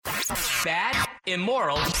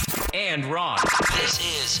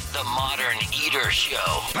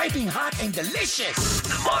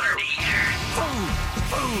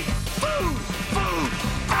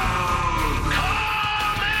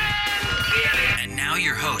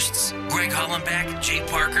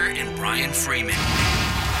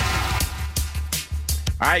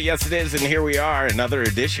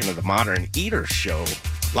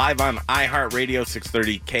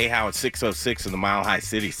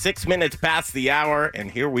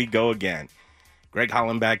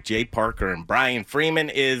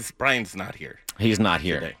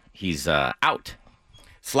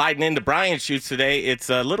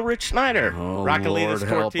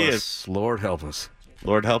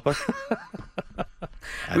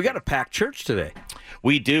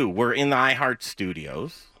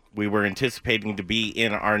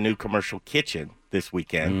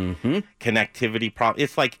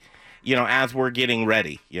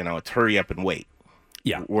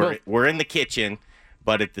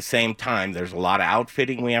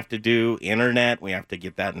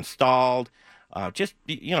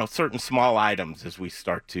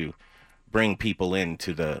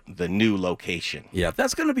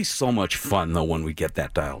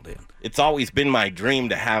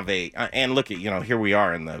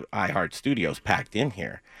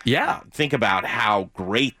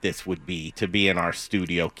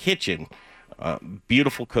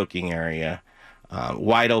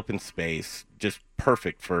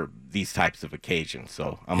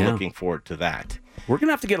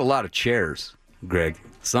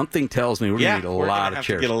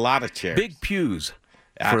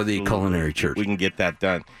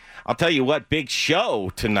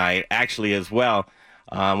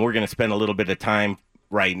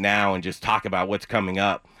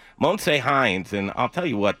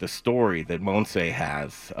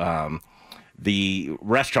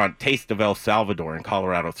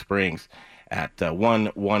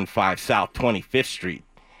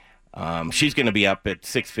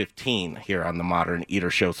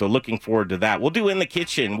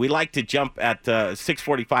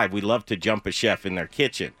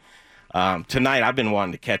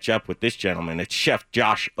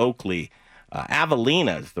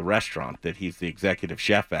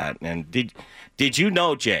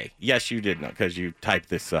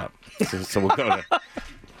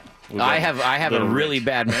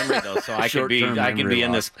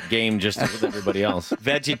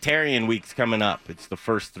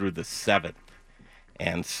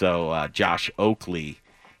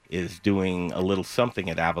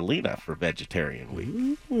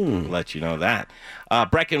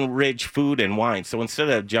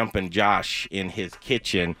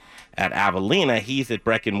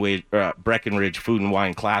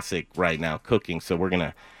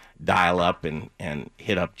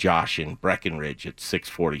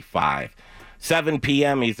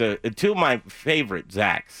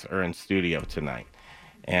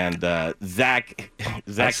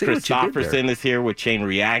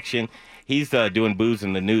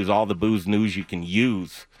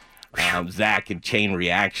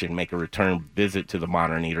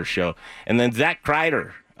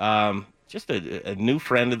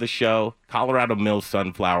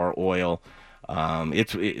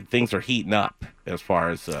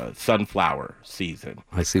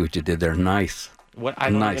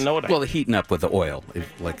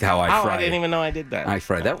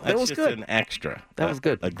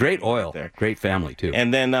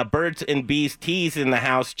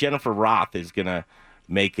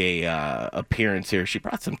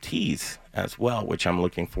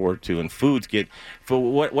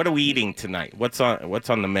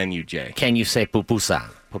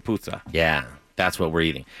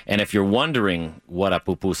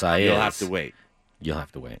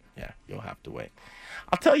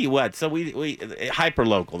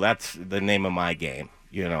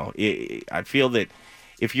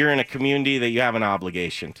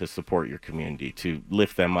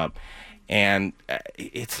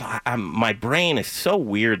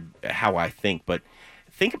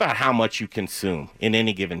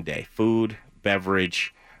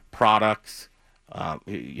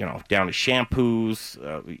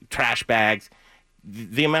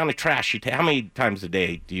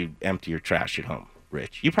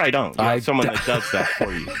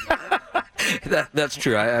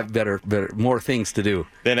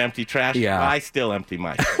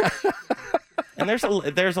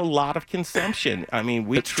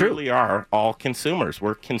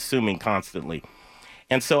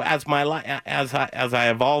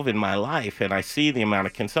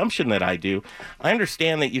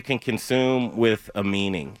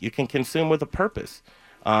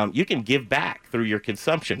you can give back through your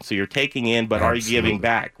consumption. So you're taking in, but are you giving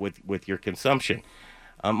back with your consumption?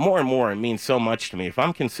 More and more, it means so much to me. If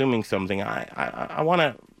I'm consuming something, I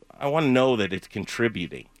want to know that it's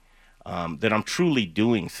contributing, that I'm truly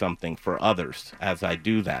doing something for others as I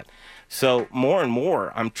do that. So more and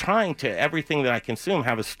more, I'm trying to, everything that I consume,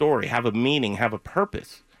 have a story, have a meaning, have a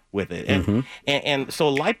purpose with it. And so a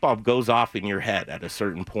light bulb goes off in your head at a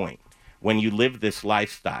certain point when you live this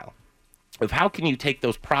lifestyle of how can you take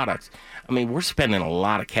those products. I mean, we're spending a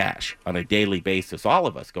lot of cash on a daily basis, all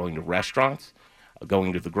of us, going to restaurants,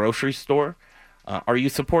 going to the grocery store. Are you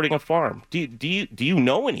supporting a farm? Do you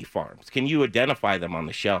know any farms? Can you identify them on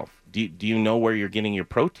the shelf? Do you know where you're getting your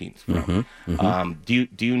proteins from? Do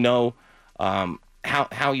you know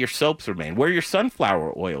how your soaps are made? Where your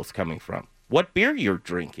sunflower oil is coming from? What beer you're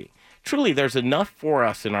drinking? Truly, there's enough for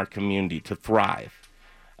us in our community to thrive.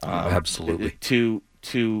 Absolutely.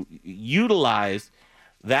 To utilize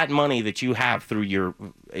that money that you have through your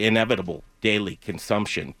inevitable daily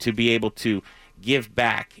consumption to be able to give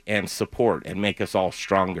back and support and make us all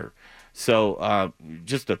stronger. So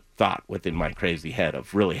just a thought within my crazy head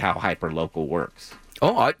of really how hyperlocal works.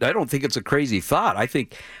 Oh, I don't think it's a crazy thought. I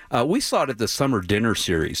think we saw it at the summer dinner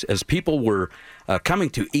series as people were coming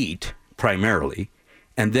to eat primarily,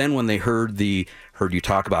 and then when they heard you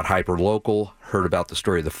talk about hyperlocal, heard about the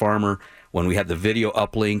story of the farmer, when we had the video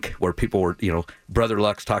uplink where people were, Brother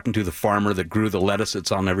Lux talking to the farmer that grew the lettuce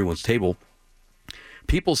that's on everyone's table,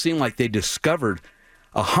 people seemed like they discovered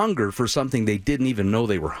a hunger for something they didn't even know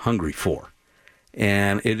they were hungry for.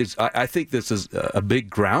 And it is. I think this is a big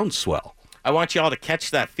groundswell. I want you all to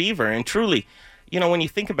catch that fever. And truly, when you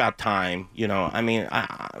think about time,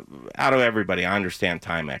 out of everybody, I understand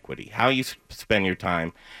time equity. How you spend your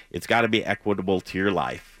time, it's got to be equitable to your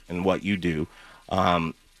life and what you do.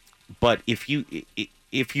 But if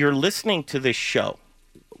you're listening to this show,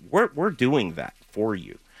 we're doing that for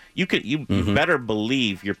you. You better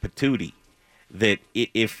believe your patootie that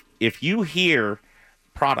if you hear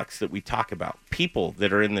products that we talk about, people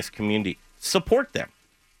that are in this community, support them.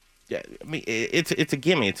 I mean, it's a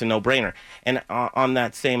gimme. It's a no-brainer. And on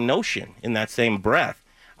that same notion, in that same breath,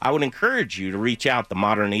 I would encourage you to reach out to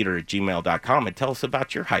moderneater@gmail.com and tell us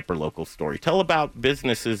about your hyperlocal story. Tell about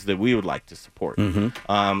businesses that we would like to support.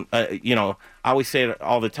 I always say it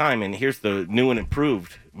all the time, and here's the new and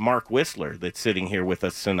improved Mark Whistler that's sitting here with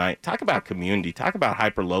us tonight. Talk about community. Talk about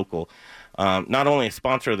hyperlocal. Not only a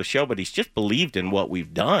sponsor of the show, but he's just believed in what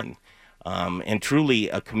we've done. And truly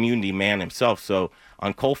a community man himself. So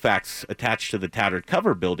on Colfax, attached to the Tattered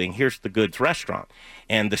Cover building, here's the Goods Restaurant.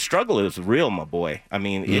 And the struggle is real, my boy. I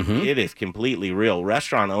mean, it is completely real.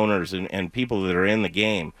 Restaurant owners and people that are in the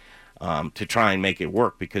game to try and make it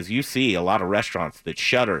work, because you see a lot of restaurants that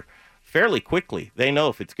shutter fairly quickly. They know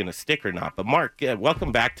if it's going to stick or not. But Mark,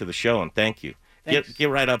 welcome back to the show, and thank you. Get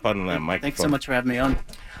right up on that microphone. Thanks so much for having me on.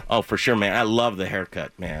 Oh, for sure, man. I love the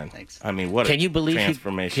haircut, man. Thanks. I mean, what a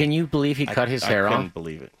transformation. Can you believe he cut his hair off? I couldn't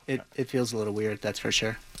believe it. It feels a little weird, that's for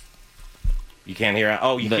sure. You can't hear it?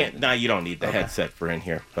 Oh, you can't? No, you don't need the headset for in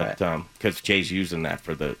here, but because Jay's using that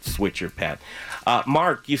for the switcher pad.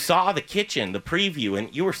 Mark, you saw the kitchen, the preview,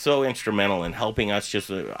 and you were so instrumental in helping us just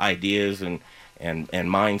ideas and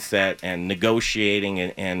mindset and negotiating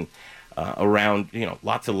and around,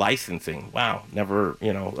 lots of licensing. Wow. Never,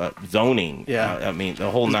 zoning. Yeah. I mean,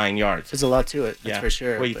 the whole 9 yards. There's a lot to it, that's for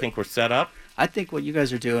sure. What do you think we're set up? I think what you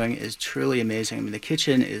guys are doing is truly amazing. I mean, the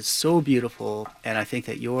kitchen is so beautiful, and I think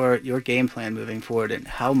that your game plan moving forward and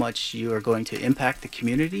how much you are going to impact the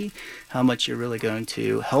community, how much you're really going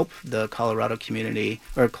to help the Colorado community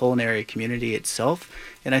or culinary community itself,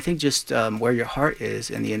 and I think just where your heart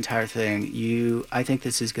is in the entire thing, I think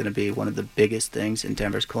this is going to be one of the biggest things in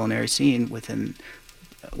Denver's culinary scene within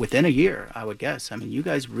a year, I would guess. I mean, you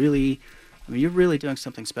guys you're really doing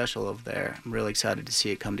something special over there. I'm really excited to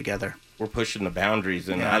see it come together. We're pushing the boundaries,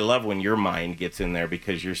 and I love when your mind gets in there,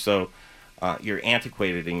 because you're so you're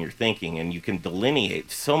antiquated in your thinking, and you can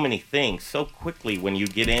delineate so many things so quickly when you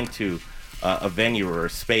get into a venue or a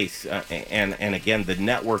space. And again, the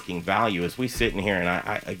networking value as we sit in here, and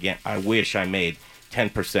I wish I made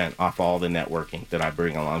 10% off all the networking that I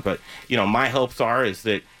bring along. But my hopes is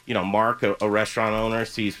that Mark, a restaurant owner,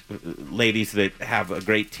 sees ladies that have a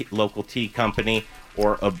great local tea company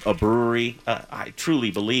or a brewery. I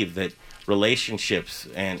truly believe that relationships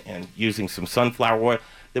and using some sunflower oil,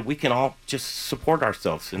 that we can all just support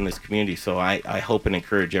ourselves in this community. So I hope and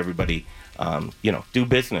encourage everybody, do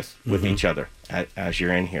business with each other as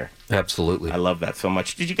you're in here. Absolutely. I love that so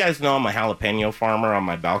much. Did you guys know I'm a jalapeno farmer on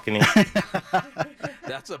my balcony?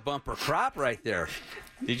 That's a bumper crop right there.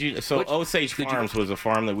 Did you? So Osage Farms was a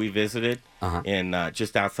farm that we visited in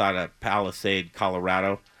just outside of Palisade,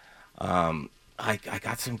 Colorado. I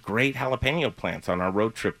got some great jalapeno plants on our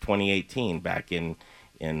road trip 2018 back in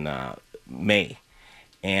May,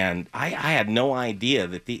 and I had no idea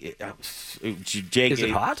that Jake. Is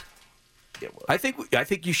it hot? I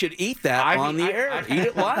think you should eat that on the air. Eat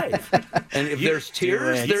it live. And if there's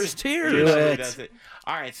tears, there's tears.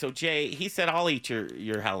 All right, so Jay, he said, "I'll eat your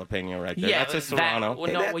jalapeno right there." Yeah, that's a Serrano.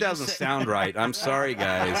 That doesn't sound right. I'm sorry,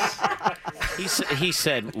 guys. He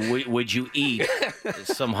said, "Would you eat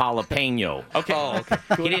some jalapeno?" Okay. Oh,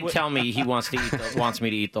 okay. He didn't tell me he wants me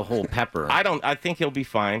to eat the whole pepper. I think he'll be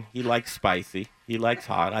fine. He likes spicy. He likes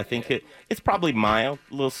hot. I think it's probably mild,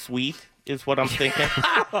 a little sweet. Is what I'm thinking.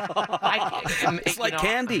 It's like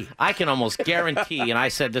candy. I can almost guarantee, and I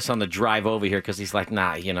said this on the drive over here because he's like,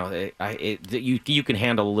 "Nah, you can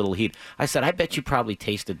handle a little heat." I said, "I bet you probably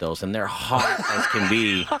tasted those, and they're hot as can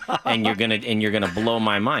be, and you're gonna blow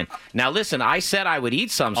my mind." Now, listen, I said I would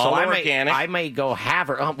eat some, so I may go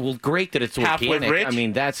Havre. Oh, well, great that it's Half organic. with Rich? I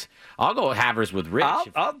mean, I'll go Havre's with Rich.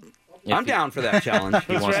 I'm down for that challenge.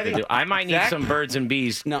 He wants to do. I might need some Birds and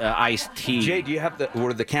Bees iced tea. Jay, do you have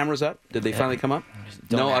were the cameras up? Did they finally come up?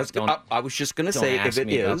 I was just going to say if it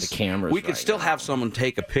is, we could still have someone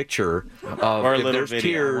take a picture of or a if little there's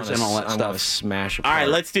video. tears and all that stuff. Smash apart. All right,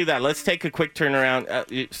 let's do that. Let's take a quick turnaround.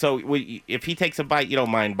 If he takes a bite, you don't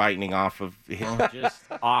mind biting off of him. Just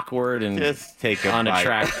awkward and just take a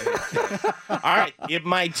unattractive. All right, it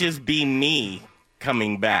might just be me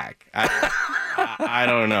coming back. I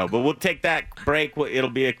don't know, but we'll take that break. It'll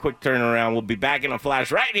be a quick turnaround. We'll be back in a flash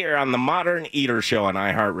right here on the Modern Eater Show on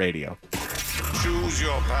iHeartRadio. Choose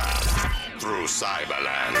your path through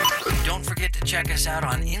Cyberland. Don't forget to check us out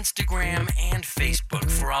on Instagram and Facebook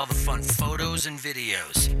for all the fun photos and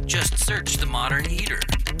videos. Just search The Modern Eater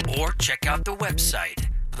or check out the website,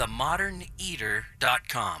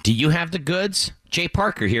 themoderneater.com. Do you have the goods? Jay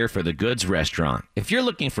Parker here for The Goods Restaurant. If you're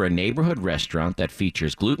looking for a neighborhood restaurant that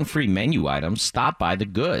features gluten-free menu items, stop by The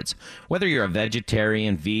Goods. Whether you're a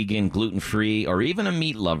vegetarian, vegan, gluten-free, or even a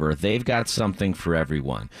meat lover, they've got something for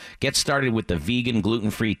everyone. Get started with the vegan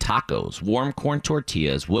gluten-free tacos, warm corn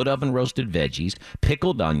tortillas, wood oven roasted veggies,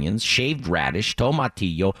 pickled onions, shaved radish,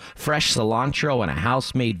 tomatillo, fresh cilantro, and a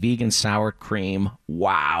house-made vegan sour cream.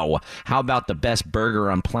 Wow! How about the best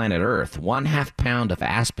burger on planet Earth? 1/2 pound of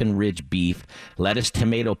Aspen Ridge beef, lettuce,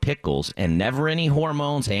 tomato, pickles, and never any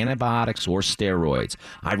hormones, antibiotics, or steroids.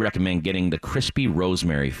 I recommend getting the crispy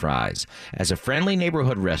rosemary fries. As a friendly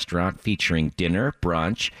neighborhood restaurant featuring dinner,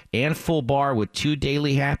 brunch, and full bar with 2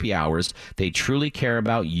 daily happy hours, they truly care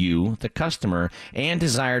about you, the customer, and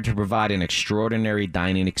desire to provide an extraordinary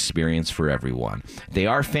dining experience for everyone. They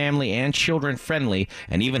are family and children friendly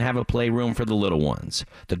and even have a playroom for the little ones.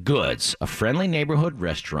 The Goods, a friendly neighborhood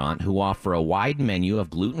restaurant who offer a wide menu of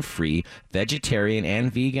gluten-free, vegetarian,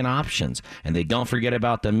 and vegan options, and they don't forget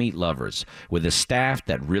about the meat lovers, with a staff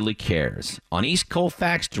that really cares. On East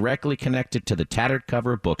Colfax, directly connected to the Tattered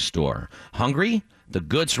Cover bookstore. Hungry?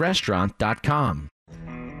 TheGoodsRestaurant.com.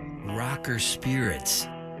 Rocker Spirits.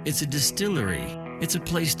 It's a distillery. It's a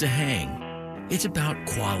place to hang. It's about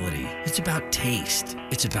quality. It's about taste.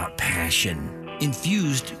 It's about passion.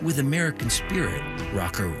 Infused with American spirit.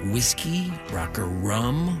 Rocker whiskey, rocker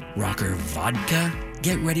rum, rocker vodka.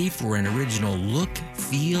 Get ready for an original look,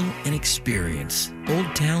 feel, and experience.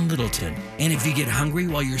 Old Town Littleton. And if you get hungry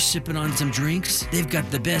while you're sipping on some drinks, they've got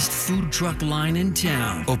the best food truck line in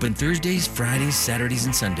town. Open Thursdays, Fridays, Saturdays,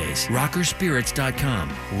 and Sundays. Rockerspirits.com.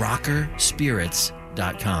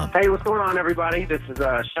 Rockerspirits.com. Hey, what's going on, everybody? This is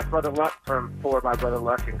Chef Brother Luck from Forward by Brother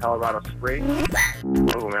Luck in Colorado Springs.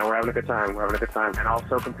 Oh, man, we're having a good time. And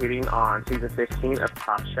also competing on season 15 of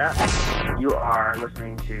Top Chef. You are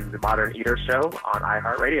listening to The Modern Eater Show on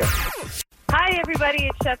iHeartRadio. Hi, everybody.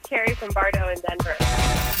 It's Chef Carrie from Bardo in Denver.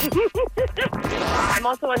 I'm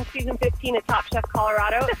also on season 15 of Top Chef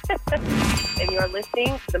Colorado. And you're listening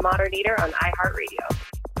to The Modern Eater on iHeartRadio.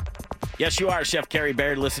 Yes, you are, Chef Carrie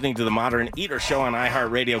Baird, listening to the Modern Eater Show on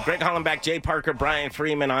iHeartRadio. Greg Hollenbach, Jay Parker, Brian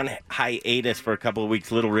Freeman on hiatus for a couple of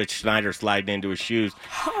weeks. Little Rich Schneider sliding into his shoes.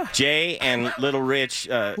 Jay and Little Rich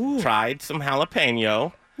tried some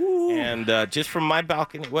jalapeno. And just from my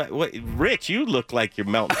balcony, what, Rich, you look like you're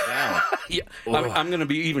melting down. Yeah, I'm going to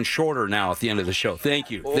be even shorter now at the end of the show.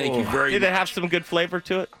 Thank you. Thank you very much. Did it have some good flavor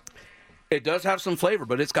to it? It does have some flavor,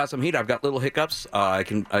 but it's got some heat. I've got little hiccups.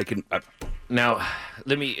 Now,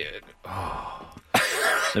 let me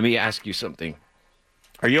ask you something.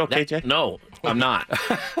 Are you okay, Jay? No, I'm not.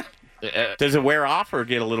 Does it wear off or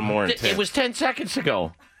get a little more intense? It was 10 seconds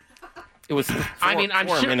ago. It was.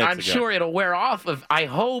 I'm sure it'll wear off. I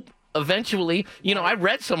hope eventually, I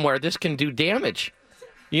read somewhere this can do damage.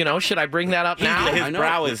 Should I bring that up now? His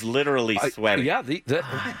brow is literally sweating. Yeah,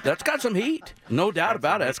 that's got some heat. No doubt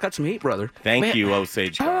about it. That's got some heat, brother. Thank you,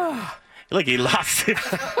 Osage Garden. Look, he lost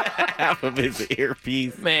half of his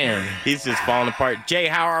earpiece. Man. He's just falling apart. Jay,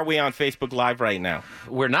 how are we on Facebook Live right now?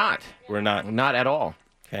 We're not. We're not. Not at all.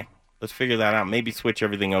 Okay. Let's figure that out. Maybe switch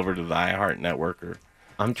everything over to the iHeart Network or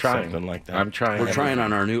I'm trying. something like that. I'm trying. We're trying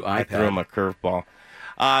on our new I iPad. threw him a curveball.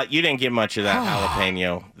 You didn't get much of that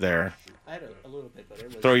jalapeno there. I had a little bit, but it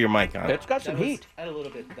was... Throw your mic on. It's got some heat. I had a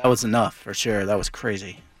little bit. That was enough, for sure. That was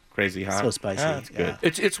crazy. Crazy hot. So spicy. Ah, that's good. Yeah.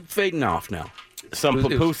 It's fading off now. Some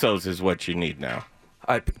pupusas is what you need now.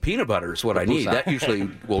 Peanut butter is what I need. That usually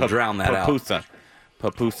will drown that out.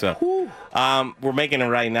 Papusa. We're making it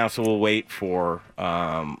right now, so we'll wait for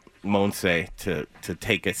Monse to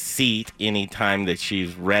take a seat anytime that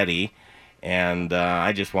she's ready. And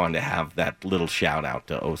I just wanted to have that little shout out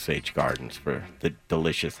to Osage Gardens for the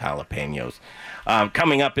delicious jalapenos.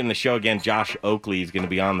 Coming up in the show again, Josh Oakley is going to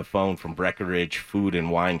be on the phone from Breckenridge Food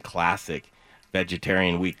and Wine Classic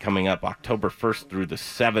Vegetarian Week coming up October 1st through the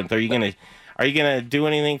 7th. Are you gonna do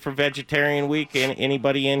anything for Vegetarian Week?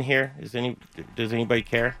 Anybody in here? Does anybody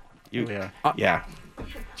care? Yeah.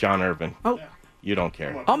 John Urban. Oh, you don't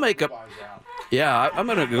care. I'll make up. Yeah, I'm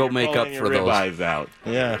gonna go make up for those. Ribeyes out.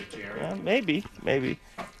 Yeah, maybe.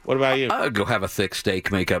 What about you? I'll go have a thick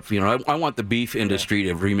steak, make up. I want the beef industry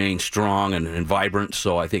to remain strong and vibrant.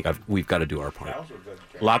 So I think we've got to do our part.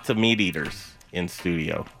 Lots of meat eaters in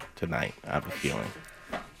studio tonight. I have a feeling.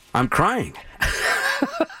 I'm crying.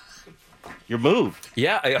 You're moved.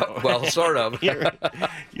 Yeah, well, sort of.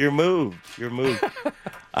 You're moved.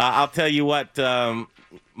 I'll tell you what,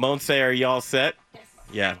 Monse, are y'all set? Yes.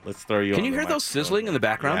 Yeah, let's throw you on. Can you hear those sizzling in the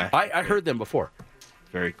background? Yeah. I heard them before.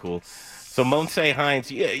 Very cool. So Monse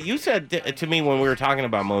Hines, you said to me when we were talking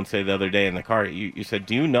about Monse the other day in the car, you said,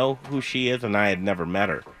 do you know who she is? And I had never met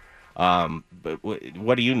her. But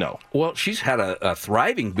what do you know? Well, she's had a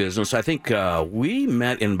thriving business. I think we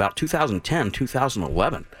met in about 2010,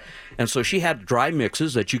 2011. And so she had dry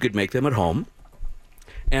mixes that you could make them at home.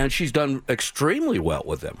 And she's done extremely well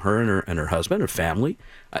with them, her and her husband, her family.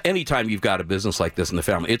 Anytime you've got a business like this in the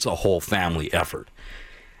family, it's a whole family effort.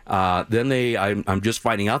 Then I'm just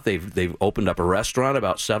finding out they've opened up a restaurant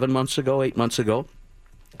about 8 months ago,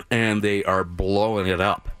 and they are blowing it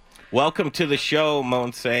up. Welcome to the show,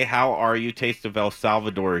 Monse. How are you? Taste of El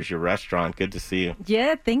Salvador is your restaurant. Good to see you.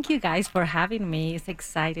 Yeah, thank you guys for having me. It's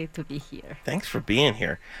excited to be here. Thanks for being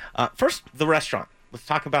here. First, the restaurant. Let's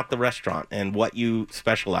talk about the restaurant and what you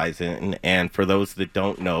specialize in, and for those that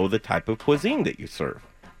don't know, the type of cuisine that you serve.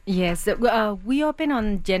 Yes, we open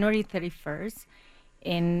on January 31st,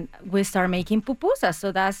 and we start making pupusas.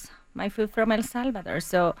 So that's my food from El Salvador.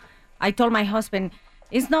 So I told my husband,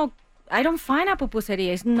 I don't find a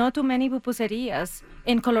pupuseria. It's not too many pupuserias.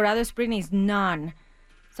 In Colorado Springs, none.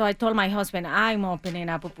 So I told my husband, I'm opening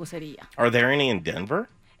a pupuseria. Are there any in Denver?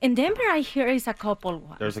 In Denver, I hear is a couple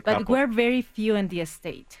ones. There's a couple. But we're very few in the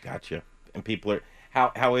state. Gotcha. And people are,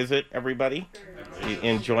 how is it, everybody?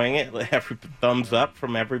 Enjoying it? Every thumbs up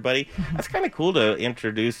from everybody? That's kind of cool to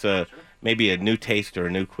introduce maybe a new taste or a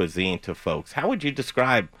new cuisine to folks. How would you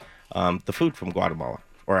describe the food from Guatemala?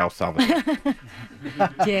 Or El Salvador?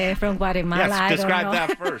 Yeah, from Guatemala. Yes, describe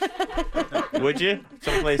that first. Would you?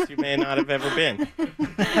 Someplace you may not have ever been.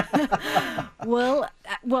 Well,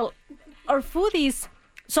 our food is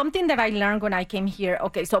something that I learned when I came here.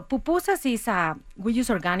 Okay, so pupusas is we use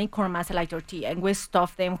organic corn masala tortilla, and we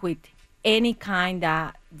stuff them with any kind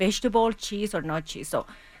of vegetable, cheese or not cheese. So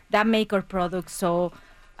that make our product so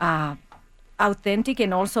authentic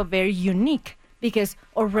and also very unique. Because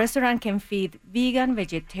our restaurant can feed vegan,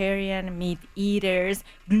 vegetarian, meat eaters,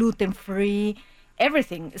 gluten-free,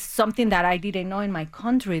 everything. Something that I didn't know in my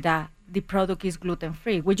country, that the product is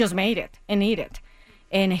gluten-free. We just made it and eat it.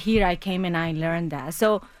 And here I came and I learned that.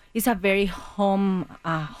 So it's a very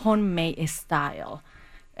homemade style.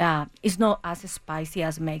 It's not as spicy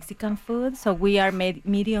as Mexican food. So we are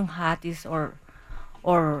medium hot or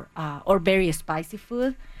very spicy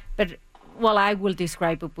food. But well, I will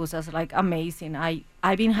describe pupusas like amazing.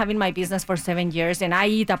 I've been having my business for 7 years, and I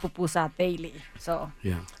eat a pupusa daily. So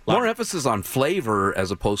yeah, more emphasis on flavor as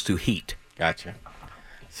opposed to heat. Gotcha.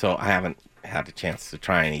 So I haven't had a chance to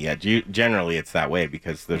try any yet. Generally, it's that way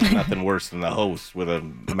because there's nothing worse than the host with a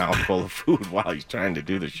mouthful of food while he's trying to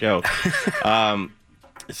do the show.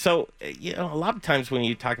 So, a lot of times when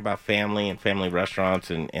you talk about family and family restaurants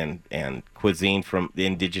and cuisine from the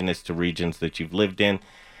indigenous to regions that you've lived in,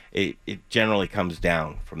 it generally comes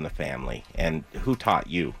down from the family. And who taught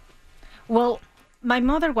you? Well, my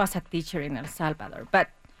mother was a teacher in El Salvador, but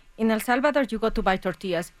in El Salvador, you go to buy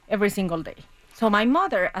tortillas every single day. So my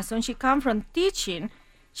mother, as soon as she come from teaching,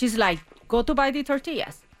 she's like, go to buy the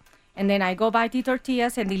tortillas. And then I go buy the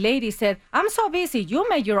tortillas, and the lady said, I'm so busy, you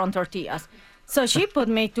make your own tortillas. So she put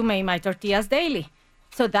me to make my tortillas daily.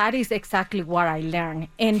 So that is exactly what I learned.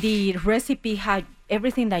 And the recipe had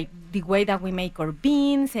everything, like the way that we make our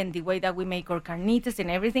beans and the way that we make our carnitas and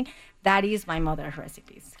everything. That is my mother's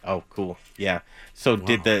recipes. Oh, cool. Yeah. So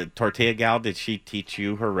did the tortilla gal, did she teach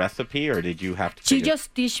you her recipe, or did you have to? She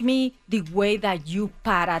just teach me the way that you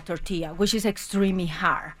pat a tortilla, which is extremely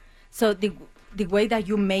hard. So the way that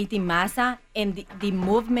you make the masa and the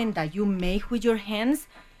movement that you make with your hands,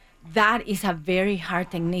 that is a very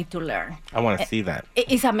hard technique to learn. I want to see that.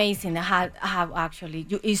 It's amazing how actually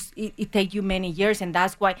it takes you many years, and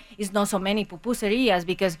that's why it's not so many pupuserias,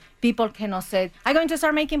 because people cannot say, I'm going to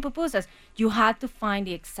start making pupusas. You have to find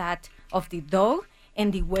the exact of the dough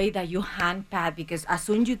and the way that you hand pat, because as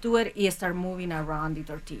soon as you do it, it starts moving around the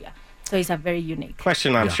tortilla. So it's a very unique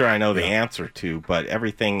question. I'm sure I know the answer to, but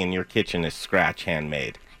everything in your kitchen is scratch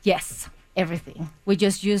handmade. Yes, everything. We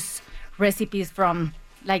just use recipes from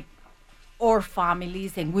like our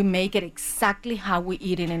families, and we make it exactly how we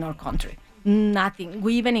eat it in our country. Nothing.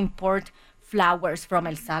 We even import flowers from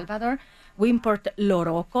El Salvador. We import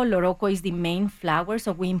loroco. Loroco is the main flower,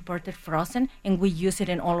 so we import it frozen, and we use it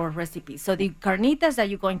in all our recipes. So the carnitas that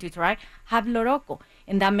you're going to try have loroco,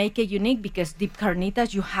 and that make it unique, because the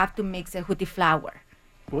carnitas, you have to mix it with the flour.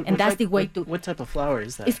 And that's the way to... What type of flower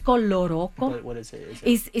is that? It's called loroco. What is it?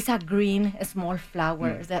 It's a green, a small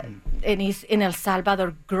flower. And it's in El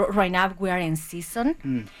Salvador. Right now, we are in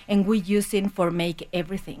season, and we use it for make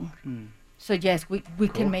everything. So, yes, we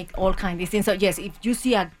can make all kinds of things. So, yes, if you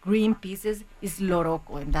see a green pieces, it's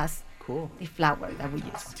loroco, and that's the flower that we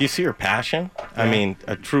use. Do you see her passion? I mean,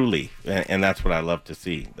 truly, and that's what I love to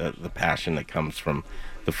see, the passion that comes from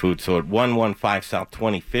the food. So at 115 South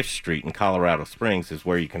 25th Street in Colorado Springs is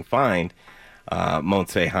where you can find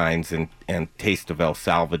Montse Hines and Taste of El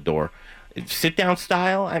Salvador. Sit-down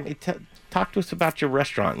style? I mean, talk to us about your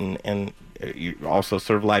restaurant, and you also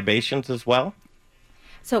serve libations as well?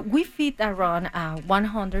 So we feed around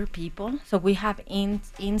 100 people. So we have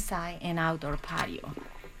inside and outdoor patio.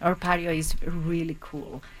 Our patio is really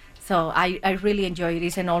cool. So I really enjoy it.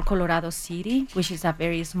 It's in Old Colorado City, which is a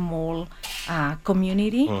very small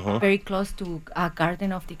community, very close to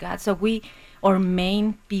Garden of the Gods. So our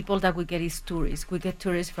main people that we get is tourists. We get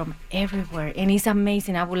tourists from everywhere, and it's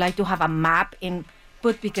amazing. I would like to have a map and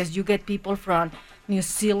put, because you get people from New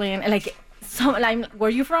Zealand, like, where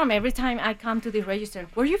you from? Every time I come to the register,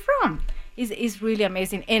 where you from? It's really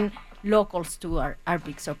amazing. And locals too are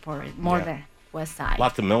big supporters, more than West Side.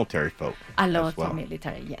 Lots of military folk. A lot of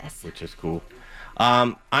military, yes. Which is cool.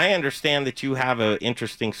 I understand that you have an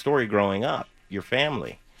interesting story growing up, your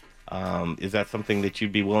family. Is that something that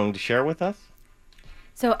you'd be willing to share with us?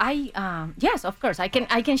 So yes, of course, I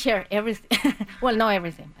can share everything. Well, not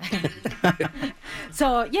everything.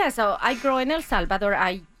 So I grew in El Salvador.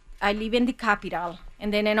 I live in the capital,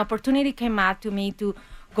 and then an opportunity came up to me to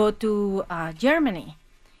go to Germany.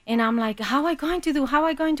 And I'm like, how am I going to do? How am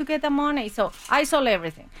I going to get the money? So I sold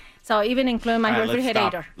everything. So even including my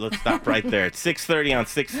refrigerator. Let's stop right there. It's 6:30 on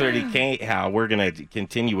 630 K-How. We're going to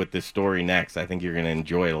continue with this story next. I think you're going to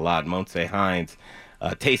enjoy it a lot. Montse Hines,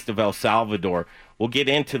 Taste of El Salvador. We'll get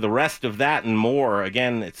into the rest of that and more.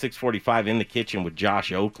 Again, at 6:45 in the kitchen with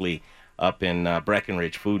Josh Oakley up in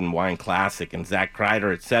Breckenridge Food and Wine Classic, and Zach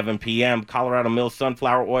Kreider at 7 p.m. Colorado Mills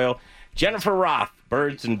Sunflower Oil. Jennifer Roth,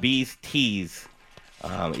 Birds and Bees Teas.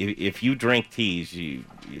 If you drink teas,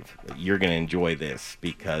 you're going to enjoy this,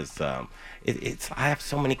 because it's. I have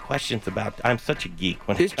so many questions about. I'm such a geek.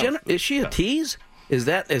 Is she a tease? Is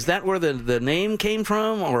that where the name came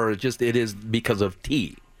from, or just it is because of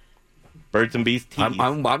tea? Birds and Bees Teas.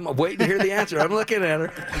 I'm waiting to hear the answer. I'm looking at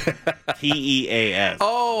her. Teas.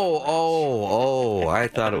 Oh! I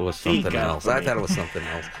thought it was something else.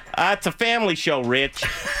 It's a family show, Rich.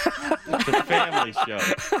 It's a family show.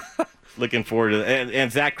 Looking forward to it.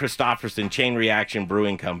 And Zach Christopherson, Chain Reaction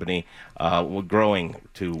Brewing Company, growing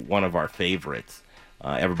to one of our favorites.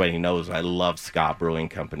 Everybody knows I love Scott Brewing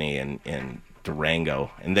Company in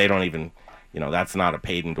Durango, and they don't even, that's not a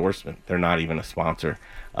paid endorsement. They're not even a sponsor.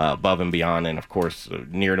 Above and Beyond, and of course,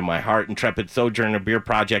 near to my heart, Intrepid Sojourner Beer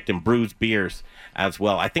Project and Brews Beers as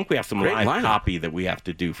well. I think we have some live copy that we have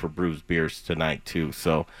to do for Brews Beers tonight too.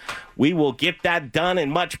 So we will get that done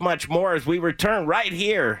and much, much more as we return right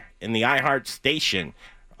here in the iHeart station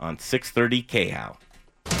on 630 K-How.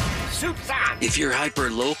 If you're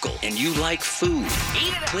hyper-local and you like food,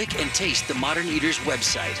 click and taste the Modern Eaters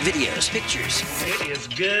website. Videos, pictures. It is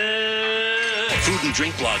good. good. Food and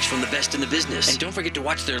drink blogs from the best in the business. And don't forget to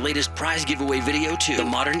watch their latest prize giveaway video too.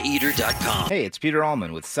 TheModernEater.com. Hey, it's Peter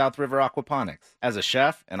Allman with South River Aquaponics. As a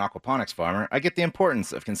chef and aquaponics farmer, I get the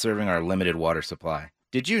importance of conserving our limited water supply.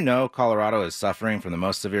 Did you know Colorado is suffering from the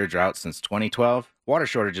most severe drought since 2012? Water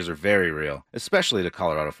shortages are very real, especially to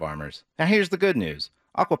Colorado farmers. Now here's the good news.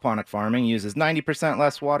 Aquaponic farming uses 90%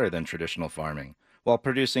 less water than traditional farming, while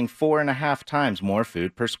producing 4.5 times more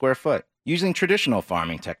food per square foot. Using traditional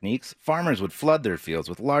farming techniques, farmers would flood their fields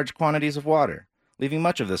with large quantities of water, leaving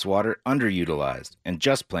much of this water underutilized and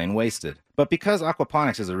just plain wasted. But because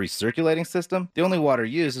aquaponics is a recirculating system, the only water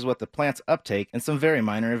used is what the plants uptake and some very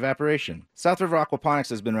minor evaporation. South River Aquaponics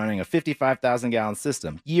has been running a 55,000-gallon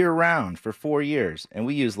system year-round for 4 years, and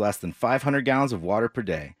we use less than 500 gallons of water per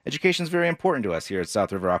day. Education is very important to us here at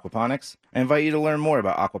South River Aquaponics. I invite you to learn more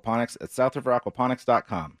about aquaponics at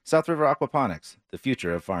southriveraquaponics.com. South River Aquaponics, the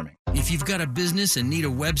future of farming. If you've got a business and need a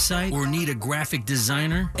website or need a graphic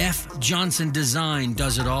designer, F. Johnson Design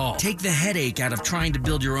does it all. Take the headache out of trying to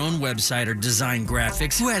build your own website or design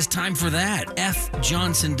graphics. Who has time for that? F.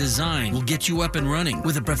 Johnson Design will get you up and running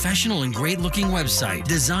with a professional and great-looking website.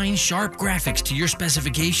 Design sharp graphics to your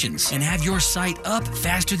specifications and have your site up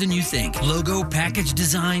faster than you think. Logo, package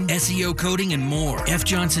design, SEO coding, and more. F.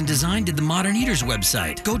 Johnson Design did the Modern Eaters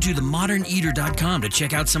website. Go to themoderneater.com to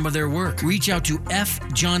check out some of their work. Reach out to F.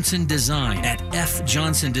 Johnson Design at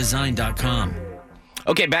fjohnsondesign.com.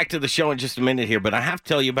 Okay, back to the show in just a minute here, but I have to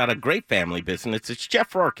tell you about a great family business. It's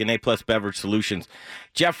Jeff Rourke and A-Plus Beverage Solutions.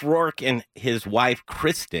 Jeff Rourke and his wife,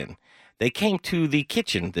 Kristen, they came to the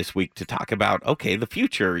kitchen this week to talk about, okay, the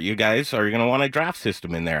future. You guys are going to want a draft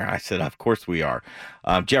system in there. I said, of course we are.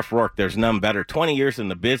 Jeff Rourke, there's none better. 20 years in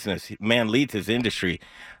the business. Man leads his industry.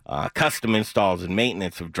 Custom installs and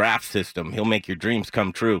maintenance of draft system. He'll make your dreams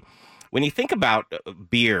come true. When you think about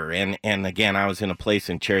beer, and again, I was in a place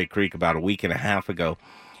in Cherry Creek about a week and a half ago,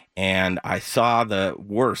 and I saw the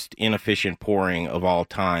worst inefficient pouring of all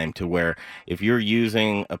time, to where if you're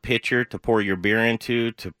using a pitcher to pour your beer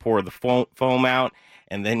into, to pour the foam out,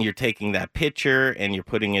 and then you're taking that pitcher and you're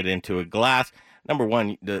putting it into a glass, number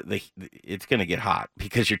one, it's going to get hot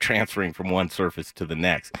because you're transferring from one surface to the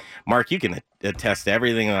next. Mark, you can attest to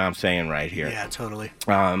everything that I'm saying right here. Yeah, totally.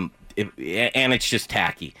 And it's just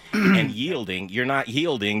tacky. And you're not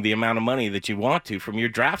yielding the amount of money that you want to from your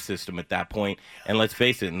draft system at that point. And let's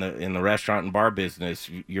face it, in the restaurant and bar business,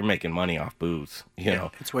 you're making money off booze. You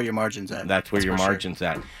know, it's where your margin's at. That's where your margin's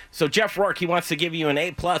at. So Jeff Rourke, he wants to give you an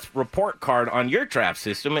A-plus report card on your draft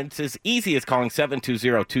system. It's as easy as calling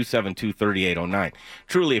 720-272-3809.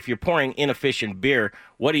 Truly, if you're pouring inefficient beer,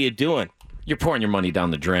 what are you doing? You're pouring your money down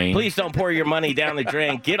the drain. Please don't pour your money down the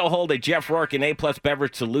drain. Get a hold of Jeff Rourke and A-Plus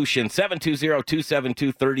Beverage Solutions,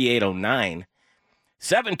 720-272-3809.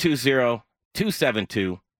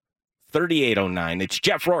 720-272-3809. It's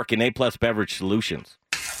Jeff Rourke and A-Plus Beverage Solutions.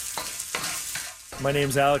 My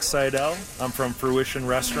name's Alex Seidel. I'm from Fruition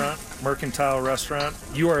Restaurant, Mercantile Restaurant.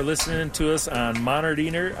 You are listening to us on Modern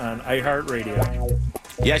Eater on iHeartRadio.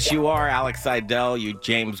 Yes, you are, Alex Seidel, you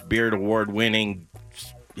James Beard Award-winning.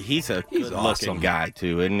 He's a good-looking awesome guy,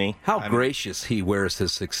 too, isn't he? How gracious he wears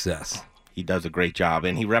his success. He does a great job,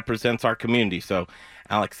 and he represents our community. So,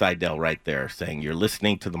 Alex Seidel right there saying you're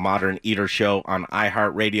listening to the Modern Eater Show on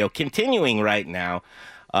iHeartRadio. Continuing right now,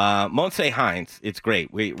 Monse Heinz, it's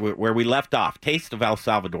great. Where we left off, Taste of El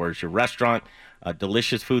Salvador is your restaurant.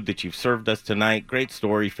 Delicious food that you've served us tonight. Great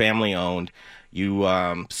story, family-owned.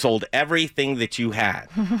 You sold everything that you had,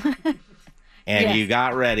 and Yes. you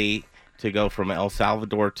got ready to go from El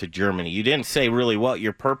Salvador to Germany. You didn't say really what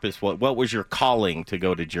your purpose was. What was your calling to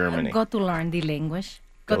go to Germany? Go to learn the language.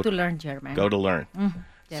 Go to learn German. Go to learn. Mhm.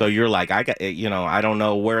 So Yes. you're like, I don't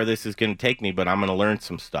know where this is going to take me, but I'm going to learn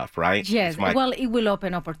some stuff, right? Yes. It's my- Well, it will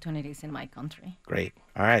open opportunities in my country. Great.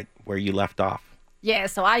 All right. Where you left off. Yeah,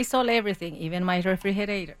 so I sold everything, even my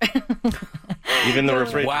refrigerator. Even the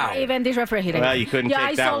refrigerator. Wow. Even this refrigerator. Well, you couldn't yeah, take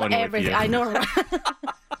I that sold one with everything. you. I know. Right?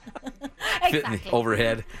 Fit in the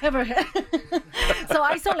overhead. So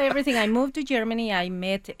I sold everything. I moved to Germany. I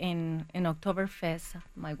met in Oktoberfest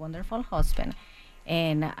my wonderful husband.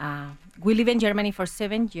 And we lived in Germany for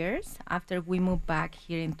 7 years after we moved back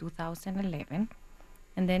here in 2011.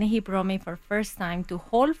 And then he brought me for first time to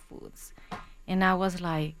Whole Foods. And I was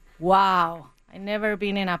like, wow, I never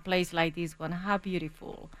been in a place like this one. How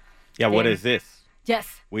beautiful. Yeah, what Then- is this?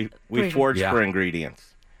 Yes. We Pretty. forage Yeah. for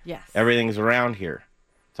ingredients. Yes. Everything's around here.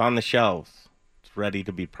 It's on the shelves. It's ready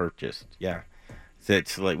to be purchased. Yeah. So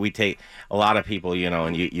it's like we take a lot of people,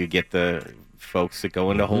 and you get the folks that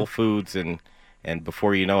go into Whole Foods and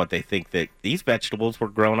before you know it, they think that these vegetables were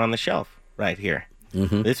grown on the shelf right here.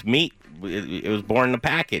 This meat, it was born in a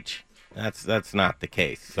package. That's not the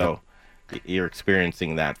case. So you're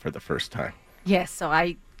experiencing that for the first time. Yes, so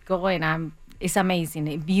I go and it's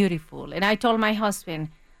amazing, beautiful. And I told my husband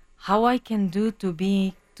how I can do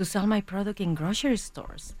to sell my product in grocery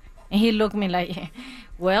stores. And he looked at me like,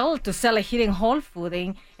 well, to sell it here in Whole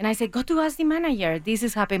Foods. And I said, go to ask the manager. This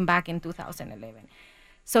has happened back in 2011.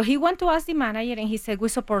 So he went to ask the manager and he said, we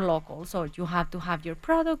support local, so you have to have your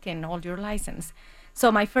product and all your license.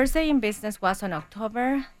 So my first day in business was on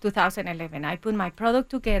October 2011. I put my product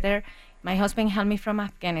together. My husband helped me from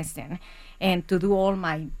Afghanistan and to do all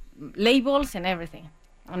my labels and everything.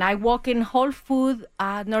 And I walk in Whole Foods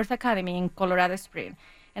North Academy in Colorado Springs.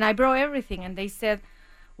 And I brought everything. And they said,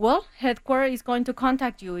 well, headquarters is going to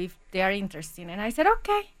contact you if they are interested. And I said,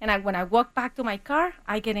 okay. And when I walked back to my car,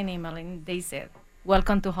 I get an email and they said,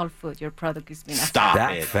 welcome to Whole Foods. Your product is being Stop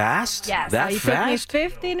that it. fast? Yeah, that so it fast? took me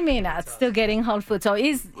 15 minutes to getting Whole Foods. So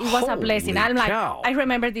it was a blessing. Holy I'm like, cow. I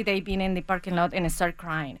remember the day being in the parking lot and I start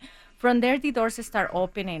crying. From there, the doors start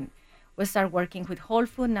opening. We start working with Whole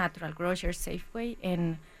Foods, Natural Grocers, Safeway,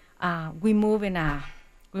 and we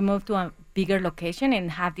moved to a bigger location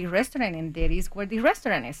and have the restaurant, and that is where the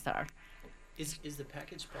restaurant started. Is the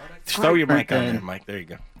packaged product Throw your mic on different there, Mike. There you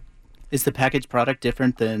go. Is the packaged product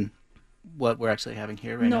different than what we're actually having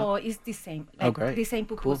here right now? No, it's the same. Oh, great. The same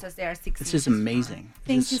Cool. pupusas. They are 6 This is inches amazing. wide.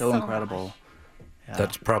 Thank This you is so so incredible. much. Yeah.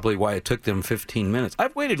 That's probably why it took them 15 minutes.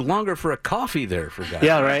 I've waited longer for a coffee there, for guys.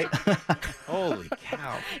 Yeah, right? Holy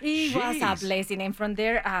cow. It was Jeez. a blessing. And from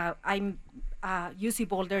there, I'm UC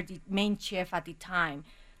Boulder, the main chef at the time,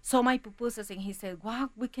 saw my pupusas and he said,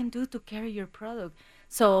 what we can do to carry your product.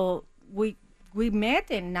 So we met,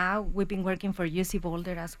 and now we've been working for UC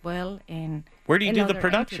Boulder as well. And Where do you and do the other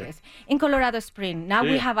production? entities. In Colorado Springs. Now Do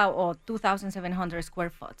we you? have our 2,700 square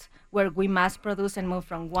foot where we mass produce and move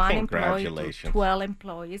from one employee to Congratulations. 12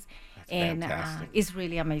 employees. That's and fantastic. it's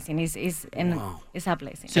really amazing. It's a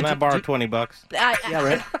blessing. Can I borrow $20? Yeah,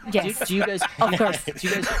 right? Yes. Do you guys, Of course.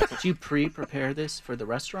 do you pre-prepare this for the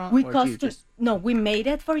restaurant? We or do you just, no, we made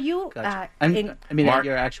it for you. gotcha. In- I mean, Mark- at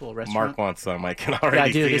your actual restaurant? Mark wants some. I can already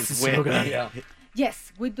I do. see This his is so win. good. Yeah.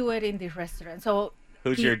 yes, we do it in the restaurant. So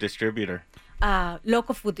Who's the- your distributor?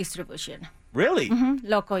 Loco Food Distribution. Really?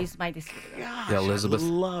 Loco is my distributor. Gosh, Yeah, Elizabeth. I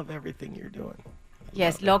love everything you're doing.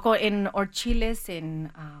 Yes, Loco in or chiles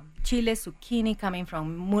in chile, zucchini coming from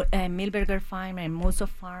Milberger Farm and Muso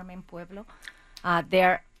Farm in Pueblo.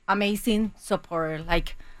 They're amazing support.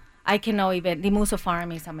 Like I cannot even, the Muso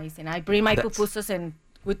Farm is amazing. I bring my pupusas and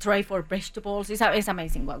we try for vegetables. It's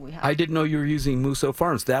amazing what we have. I didn't know you were using Muso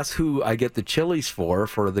Farms. That's who I get the chilies for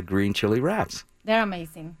the green chili wraps. They're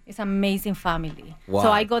amazing. It's an amazing family. Wow.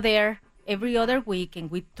 So I go there every other week and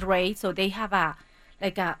we trade. So they have a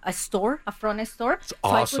store, a front store. So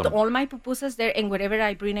awesome. I put all my pupusas there, and whatever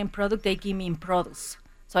I bring in product, they give me in produce.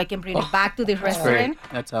 So I can bring it back to the restaurant,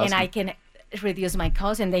 That's and I awesome. can reduce my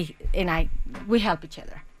cost, and we help each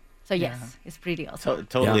other. So yes, it's pretty awesome.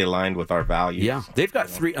 Totally Yeah. aligned with our values. Yeah, they've got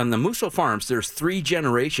three on the Muso Farms. There's 3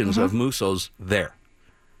 generations of Musos there.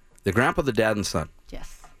 The grandpa, the dad, and son.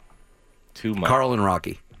 Yes. Too much. Carl and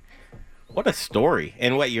Rocky. What a story.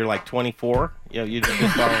 And what, you're like 24? You just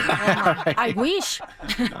I wish.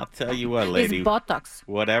 I'll tell you what, It's lady. Botox.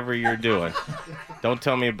 Whatever you're doing, don't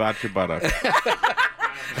tell me about your buttock.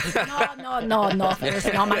 No.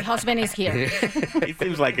 First, no, my husband is here. He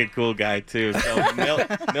seems like a cool guy, too. So,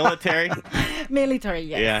 military? Military,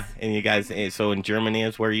 yes. Yeah. And you guys, so in Germany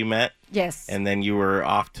is where you met? Yes. And then you were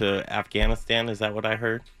off to Afghanistan? Is that what I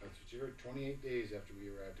heard? That's what you heard. 28 days after we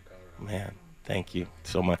arrived to Colorado. Man, thank you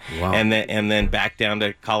so much. Wow. And then back down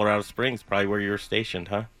to Colorado Springs, probably where you were stationed,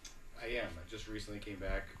 huh? I am. I just recently came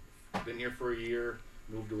back. Been here for a year.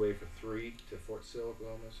 Moved away for 3 to Fort Sill,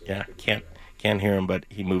 Oklahoma. So Yeah, it's good to be back. can't hear him, but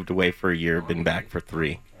he moved away for a year, been back for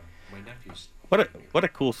 3. My nephew's. What a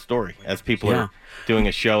cool story. As people Yeah. are doing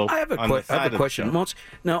a show. I have a, on the side of the question. show. Mons,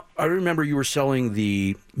 now, I remember you were selling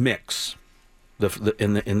the mix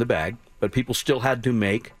in the bag, but people still had to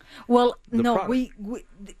make. Well, the no, product.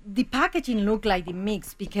 the packaging looked like the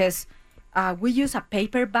mix because we use a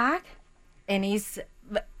paper bag, and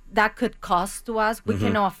that could cost to us. We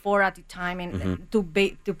cannot afford at the time and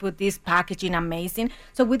to put this packaging amazing.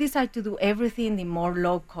 So we decided to do everything the more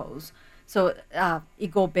low cost. So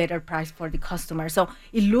it go better price for the customer. So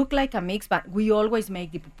it looked like a mix, but we always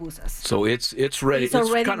make the pupusas. So it's ready. It's It's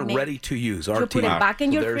already kind of made. ready to use. You RT. put it back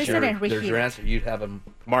in your there's freezer and There's reheat your it. answer. You'd have them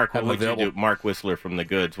Mark, what Have would available. you do? Mark Whistler from The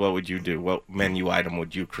Goods. What would you do? What menu item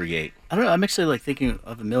would you create? I don't know. I'm actually like thinking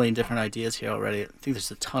of a million different ideas here already. I think there's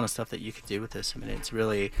a ton of stuff that you could do with this. I mean, it's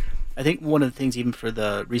really. I think one of the things, even for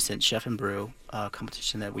the recent Chef and Brew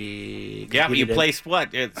competition that we. Yeah, but you competed in- placed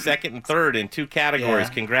what? Second and third in 2 categories.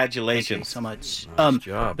 Yeah. Congratulations. Thank you so much. Nice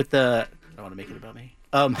job. But I don't want to make it about me.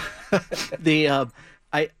 I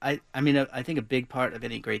mean, I think a big part of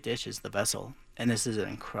any great dish is the vessel, and this is an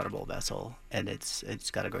incredible vessel, and it's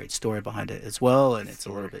got a great story behind it as well, and it's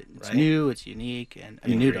a little bit right? new, it's unique, and I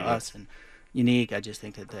mean new to Ingredients. us and unique. I just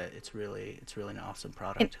think that it's really an awesome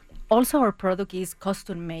product. Also, our product is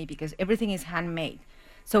custom made because everything is handmade.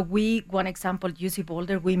 So one example, UC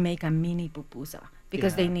Boulder, we make a mini pupusa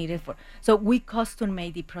because they need it for. So we custom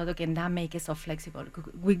made the product, and that make it so flexible.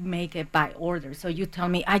 We make it by order. So you tell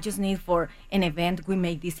me, I just need for an event, we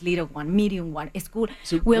make this little one, medium one. It's cool.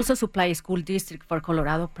 We also supply a school district for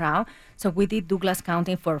Colorado Proud. So we did Douglas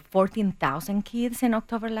County for 14,000 kids in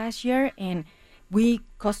October last year, and we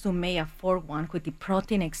custom made a 4-1 with the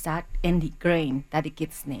protein exact and the grain that the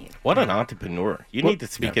kids need. What an entrepreneur. You need to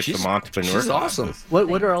speak at some entrepreneur classes.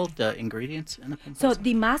 What are all the ingredients in the pupusa? So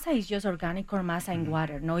the masa is just organic corn masa and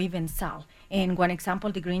water, no even salt. And one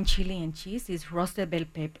example, the green chili and cheese is roasted bell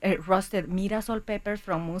pepper, roasted Mirasol pepper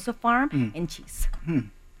from Musso Farm and cheese.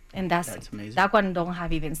 And that's amazing. That one don't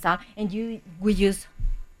have even salt. And we use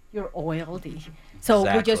your oil.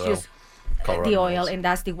 So we just use the oil, and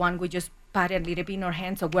that's the one we just pat a little bit in our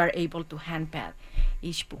hand, so we're able to hand pat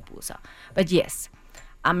each pupusa. But yes,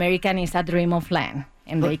 American is a dream of land,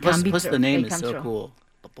 and they can be Plus true. the name They is come so true. cool.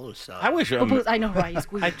 Pupusa. I wish. I know, right? It's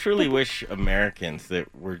good. I truly wish Americans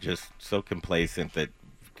that were just so complacent that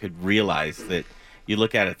could realize that you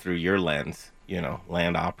look at it through your lens,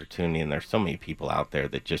 land opportunity, and there's so many people out there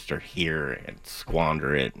that just are here and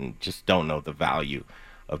squander it and just don't know the value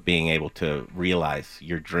of being able to realize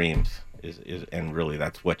your dreams is and really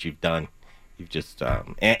that's what you've done. You've just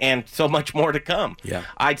and so much more to come. Yeah.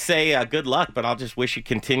 I'd say good luck, but I'll just wish you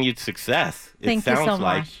continued success. Thank you so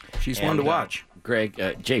much. She's one to watch. Greg,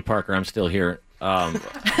 Jay Parker, I'm still here. I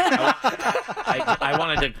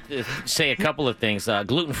wanted to say a couple of things.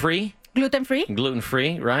 Gluten-free? Gluten-free?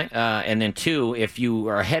 Gluten-free, right? And then 2, if you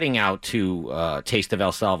are heading out to Taste of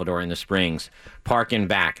El Salvador in the Springs, park in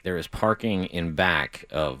back. There is parking in back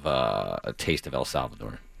of Taste of El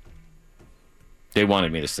Salvador. They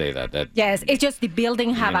wanted me to say that. Yes, it's just the building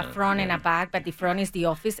have Yeah, a front and a back, but the front is the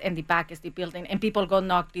office and the back is the building, and people go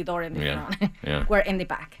knock the door in the front. Yeah. We're in the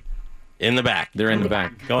back. In the back. They're in the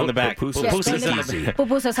back. Go in the back. Pupusas Yes, is in the easy. back.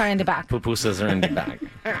 Pupusas are in the back. Pupusas are in the back.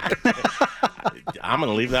 I'm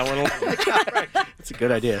going to leave that one alone. It's a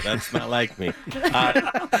good idea. That's not like me.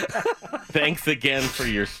 Thanks again for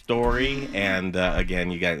your story. And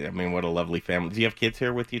again, you guys, what a lovely family. Do you have kids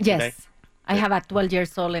here with you today? Yes. I have a 12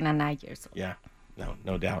 years old and a 9 years old. Yeah.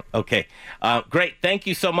 No doubt. Okay. Great. Thank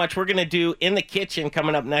you so much. We're going to do In the Kitchen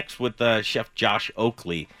coming up next with Chef Josh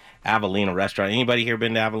Oakley, Avelina Restaurant. Anybody here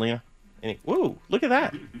been to Avelina? Woo, look at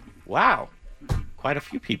that. Wow. Quite a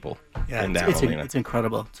few people in Avelina. It's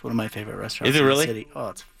incredible. It's one of my favorite restaurants Is it really? in the city. Oh,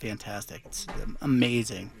 it's fantastic. It's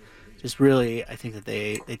amazing. Just really, I think that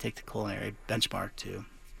they take the culinary benchmark to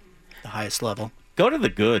the highest level. Go to the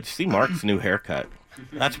Goods. See Mark's new haircut.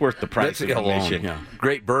 That's worth the price That's of alone, admission. yeah.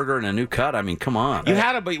 Great burger and a new cut. I mean, come on. You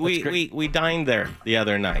had but we dined there the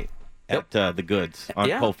other night at the Goods on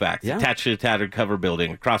Colfax, attached to the Tattered Cover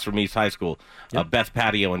Building, across from East High School, Beth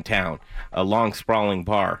Patio in town, a long sprawling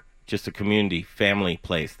bar, just a community family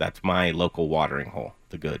place. That's my local watering hole,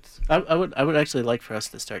 the Goods. I would actually like for us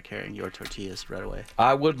to start carrying your tortillas right away.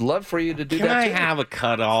 I would love for you to do Can that I too. have a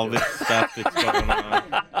cut of all this stuff that's going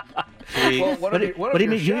on? Please. Well, What do you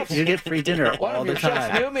mean? You get free dinner all the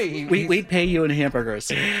time. We pay you in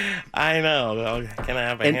hamburgers. I know. Can I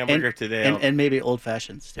have a hamburger today? And maybe old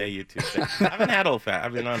fashions. Hey, you too. I haven't had old fat.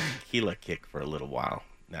 I've been on tequila kick for a little while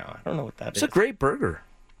now. I don't know what that is. It's a great burger.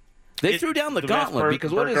 They threw down the the best gauntlet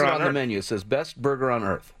because what is burger it on on the earth. menu? It says best burger on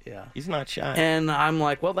earth. Yeah. He's not shy. And I'm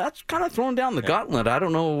like, well, that's kind of throwing down the gauntlet. I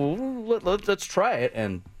don't know. Let's try it.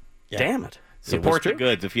 And damn it. Support the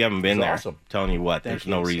Goods if you haven't been It's there. awesome. Telling you what, Thank there's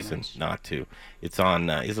you no so reason much. not to. It's on.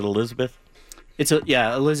 Is it Elizabeth? It's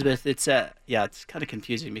Elizabeth. It's kind of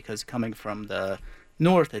confusing because coming from the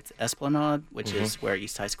north, it's Esplanade, which is where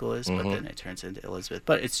East High School is, but then it turns into Elizabeth.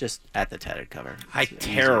 But it's just at the Tattered Cover. I It's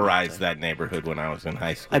easy terrorized to- that neighborhood when I was in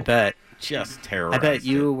high school. I bet. Just I terrorized. bet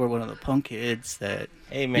you were one of the punk kids that.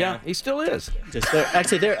 Hey man. Yeah, he still is.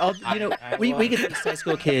 They're all. We get these high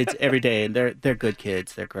school kids every day, and they're good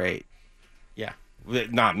kids. They're great. Yeah.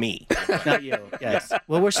 Not me. Not you. Yes.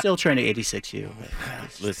 Well, we're still trying to 86 you.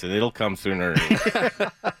 Listen, it'll come sooner or later.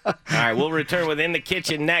 All right, we'll return with In the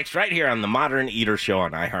Kitchen next, right here on the Modern Eater Show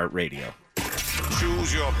on iHeartRadio.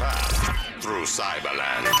 Choose your path through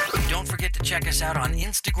Cyberland. Don't forget to check us out on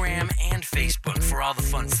Instagram and Facebook for all the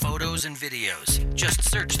fun photos and videos. Just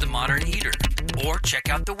search The Modern Eater or check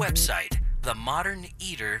out the website,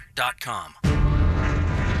 themoderneater.com.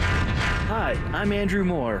 Hi, I'm Andrew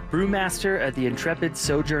Moore, brewmaster at the Intrepid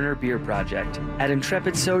Sojourner Beer Project. At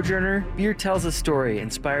Intrepid Sojourner, beer tells a story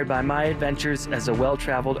inspired by my adventures as a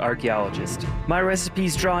well-traveled archaeologist. My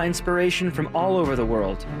recipes draw inspiration from all over the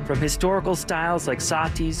world, from historical styles like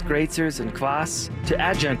Satis, Greitzers, and Kvass, to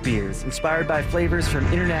adjunct beers inspired by flavors from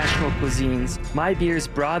international cuisines. My beers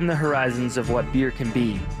broaden the horizons of what beer can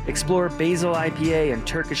be. Explore Basil IPA and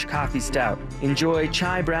Turkish Coffee Stout. Enjoy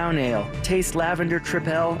Chai Brown Ale. Taste Lavender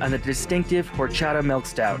Tripel and the distinctive Horchata Milk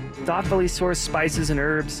Stout. Thoughtfully sourced spices and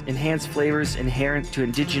herbs enhance flavors inherent to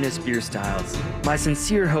indigenous beer styles. My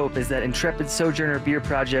sincere hope is that Intrepid Sojourner Beer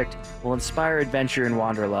Project will inspire adventure and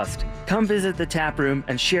wanderlust. Come visit the tap room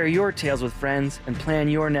and share your tales with friends and plan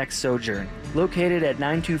your next sojourn. Located at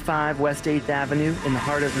 925 West 8th Avenue in the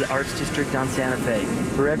heart of the Arts District on Santa Fe.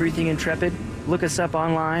 For everything Intrepid, look us up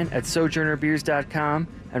online at sojournerbeers.com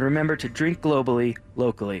and remember to drink globally,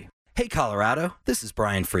 locally. Hey Colorado, this is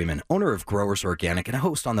Brian Freeman, owner of Growers Organic and a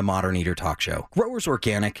host on the Modern Eater Talk Show. Growers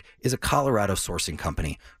Organic is a Colorado sourcing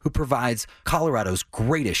company who provides Colorado's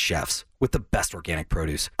greatest chefs with the best organic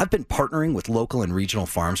produce. I've been partnering with local and regional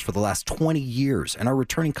farms for the last 20 years, and our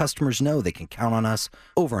returning customers know they can count on us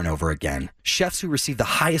over and over again. Chefs who receive the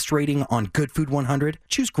highest rating on Good Food 100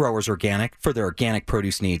 choose Growers Organic for their organic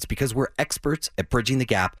produce needs because we're experts at bridging the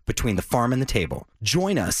gap between the farm and the table.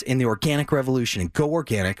 Join us in the organic revolution and go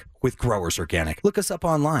organic with Growers Organic. Look us up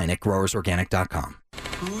online at growersorganic.com.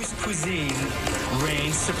 Whose cuisine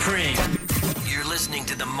reigns supreme? You're listening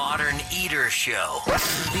to The Modern Eater Show,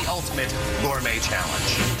 the ultimate gourmet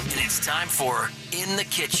challenge. And it's time for In the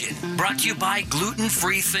Kitchen, brought to you by Gluten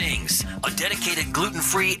Free Things, a dedicated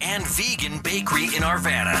gluten-free and vegan bakery in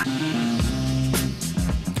Arvada.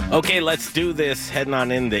 Okay, let's do this. Heading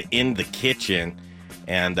on in the Kitchen.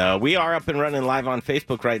 And we are up and running live on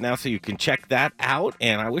Facebook right now, so you can check that out.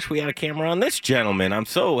 And I wish we had a camera on this gentleman. I'm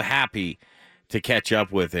so happy to catch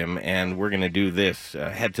up with him, and we're going to do this.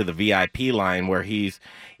 Head to the VIP line where he's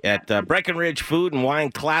at Breckenridge Food and Wine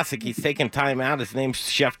Classic. He's taking time out. His name's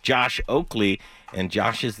Chef Josh Oakley, and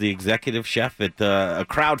Josh is the executive chef at a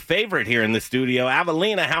crowd favorite here in the studio,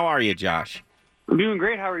 Avelina. How are you, Josh? I'm doing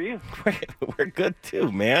great. How are you? We're good too,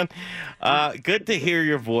 man. Good to hear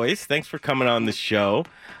your voice. Thanks for coming on the show.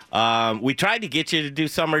 We tried to get you to do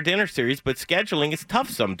summer dinner series, but scheduling is tough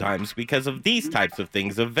sometimes because of these types of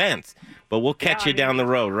things, events. But we'll catch you down the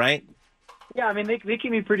road, right? Yeah, I mean, they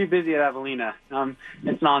keep me pretty busy at Avelina.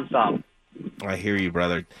 It's nonstop. I hear you,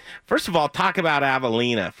 brother. First of all, talk about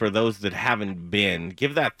Avelina for those that haven't been.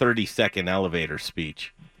 Give that 30-second elevator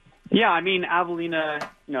speech. Yeah, I mean, Avelina,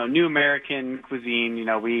 new American cuisine.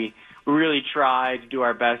 We really try to do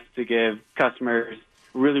our best to give customers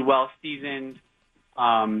really well-seasoned,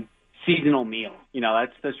 seasonal meal.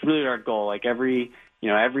 That's really our goal. Like every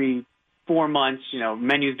 4 months,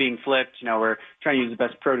 menus being flipped. We're trying to use the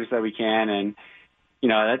best produce that we can, and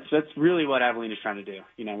that's really what Avelina's trying to do.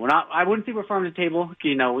 We're not. I wouldn't say we're farm to table.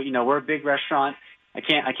 We're a big restaurant. I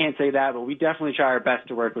can't say that, but we definitely try our best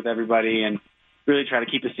to work with everybody and really try to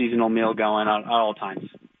keep a seasonal meal going at all times.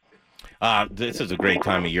 This is a great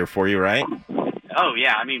time of year for you, right? Oh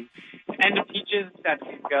yeah, I mean, end of peaches, that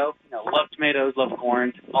can go. Love tomatoes, love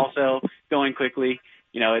corn. Also going quickly.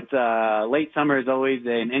 It's late summer is always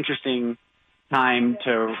an interesting time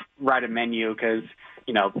to write a menu because,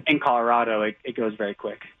 in Colorado, it goes very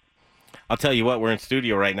quick. I'll tell you what, we're in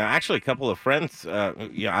studio right now. Actually, a couple of friends, I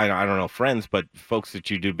don't know friends, but folks that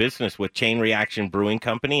you do business with, Chain Reaction Brewing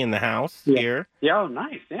Company in the house here. Yeah, oh,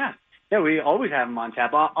 nice, yeah. Yeah, we always have them on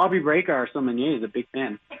tap. Aubrey Breaker, our sommelier, is a big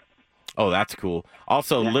fan. Oh, that's cool.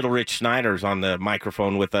 Also, Little Rich Schneider's on the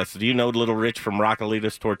microphone with us. Do you know Little Rich from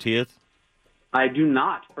Raquelitas Tortillas? I do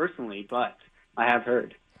not personally, but I have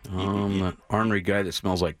heard. An ornery guy that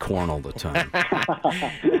smells like corn all the time.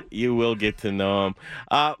 You will get to know him.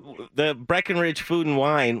 The Breckenridge Food and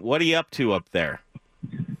Wine, what are you up to up there?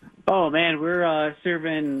 Oh, man, we're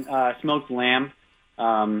serving smoked lamb.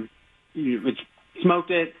 We smoked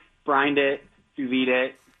it, brined it, sous vide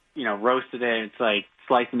it, roasted it. It's like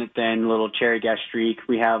slicing it thin, little cherry gastrique.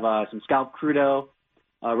 We have some scallop crudo,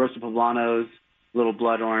 roasted poblanos, little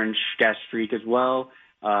blood orange gastrique as well.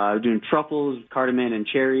 We're doing truffles, cardamom, and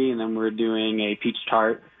cherry, and then we're doing a peach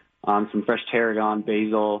tart, some fresh tarragon,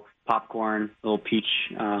 basil, popcorn, a little peach,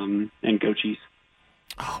 and goat cheese.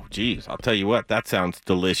 Oh, geez. I'll tell you what, that sounds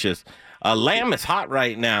delicious. Lamb is hot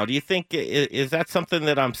right now. Do you think, is that something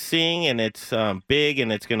that I'm seeing and it's big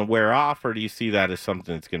and it's going to wear off, or do you see that as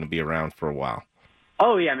something that's going to be around for a while?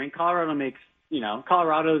 Oh, yeah. I mean, Colorado makes,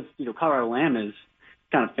 Colorado lamb is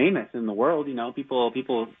kind of famous in the world. People,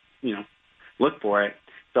 look for it.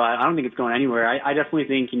 So I don't think it's going anywhere. I definitely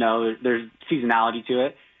think, there's seasonality to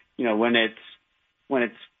it. When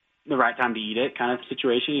it's the right time to eat it kind of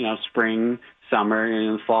situation, spring, summer,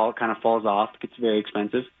 and fall, it kind of falls off. It gets very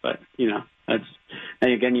expensive, but, and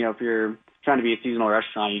again, if you're trying to be a seasonal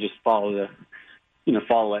restaurant, you just follow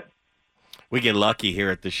it. We get lucky here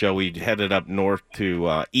at the show. We headed up north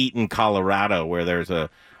to Eaton, Colorado, where there's a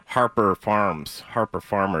Harper Farmers,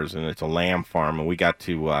 and it's a lamb farm, and we got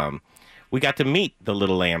to meet the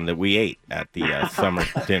little lamb that we ate at the summer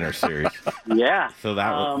dinner series. Yeah. So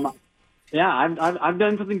that was... Yeah, I've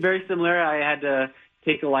done something very similar. I had to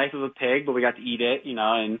take the life of a pig, but we got to eat it,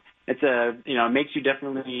 and it's it makes you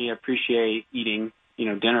definitely appreciate eating,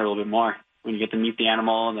 dinner a little bit more when you get to meet the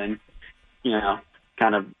animal and then,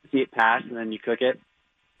 kind of see it pass and then you cook it.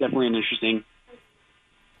 Definitely an interesting.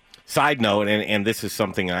 Side note, and this is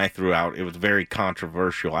something I threw out. It was very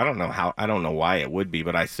controversial. I don't know why it would be,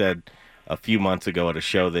 but I said a few months ago at a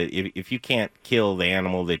show that if you can't kill the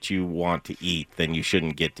animal that you want to eat, then you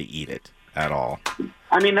shouldn't get to eat it at all.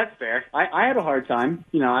 I mean, that's fair. I had a hard time.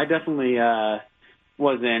 I definitely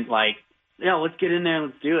wasn't like, let's get in there and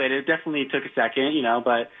let's do it. It definitely took a second,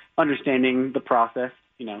 but understanding the process,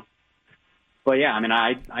 But yeah, I mean,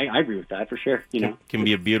 I agree with that for sure. It can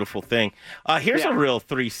be a beautiful thing. Here's a real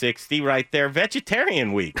 360 right there.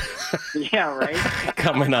 Vegetarian Week. Yeah, right.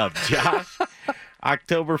 Coming up, Josh.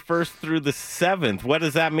 October 1st through the 7th. What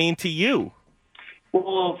does that mean to you?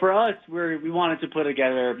 Well, for us, we wanted to put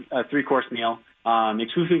together a 3-course meal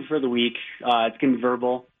exclusively for the week. It's going to be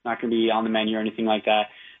verbal, not going to be on the menu or anything like that.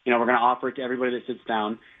 We're going to offer it to everybody that sits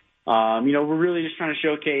down. We're really just trying to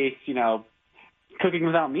showcase, cooking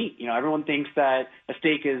without meat. Everyone thinks that a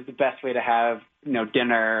steak is the best way to have,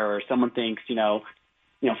 dinner, or someone thinks,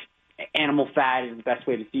 animal fat is the best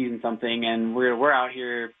way to season something. And we're out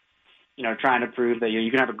here, trying to prove that you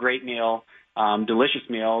can have a great meal, delicious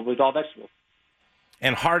meal with all vegetables.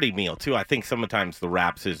 And hearty meal, too. I think sometimes the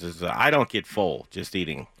wraps is I don't get full just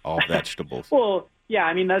eating all vegetables. Well, yeah,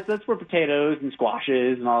 I mean, that's where potatoes and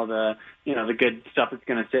squashes and all the, the good stuff that's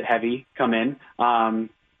going to sit heavy come in.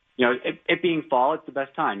 It being fall, it's the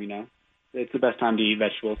best time, It's the best time to eat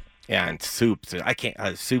vegetables. Yeah, and soups.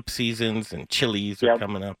 Soup seasons and chilies are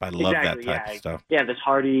coming up. I love that type of stuff. Yeah, this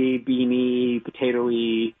hearty, beany,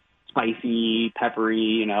 potatoy, spicy,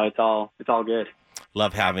 peppery, it's all good.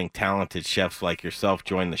 Love having talented chefs like yourself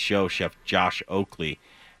join the show. Chef Josh Oakley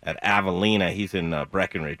at Avelina. He's in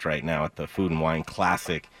Breckenridge right now at the Food and Wine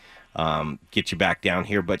Classic. Get you back down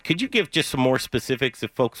here. But could you give just some more specifics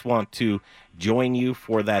if folks want to join you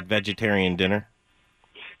for that vegetarian dinner?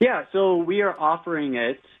 Yeah, so we are offering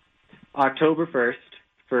it October 1st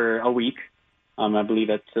for a week. I believe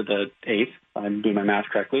that's the 8th, if I'm doing my math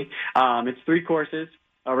correctly. It's 3 courses.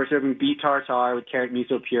 We're serving beet tartare with carrot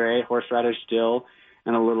miso puree, horseradish dill,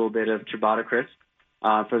 and a little bit of ciabatta crisp.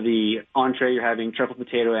 For the entree, you're having truffle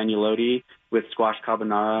potato agnolotti with squash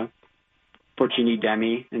carbonara, porcini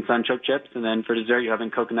demi, and sunchoke chips. And then for dessert, you're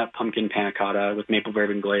having coconut pumpkin panna cotta with maple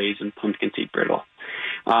bourbon glaze and pumpkin seed brittle.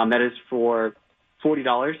 That is for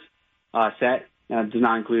 $40 set. Does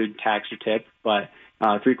not include tax or tip, but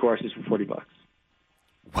 3 courses for $40.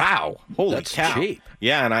 Wow! Holy That's cow! cheap.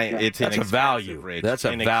 Yeah, and that's a value. That's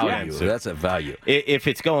a value. That's a value. If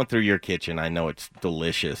it's going through your kitchen, I know it's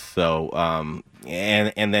delicious. So,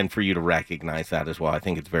 and then for you to recognize that as well, I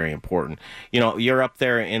think it's very important. You're up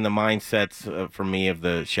there in the mindsets for me of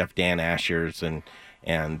the Chef Dan Ashers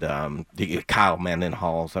and the Kyle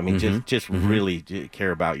Mendenhalls. I mean, just really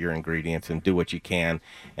care about your ingredients and do what you can,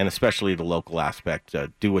 and especially the local aspect.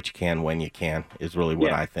 Do what you can when you can is really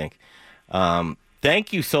what I think.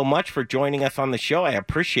 Thank you so much for joining us on the show. I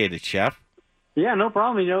appreciate it, Chef. Yeah, no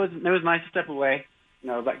problem. It was nice to step away.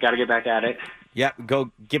 But got to get back at it. Yeah,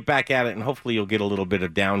 go get back at it, and hopefully you'll get a little bit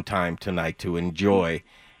of downtime tonight to enjoy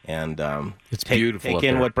and it's beautiful. Take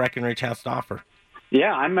in what Breckenridge has to offer.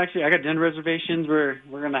 Yeah, I got dinner reservations. We're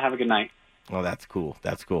gonna have a good night. Oh, that's cool.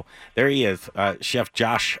 That's cool. There he is, Chef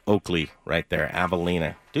Josh Oakley, right there,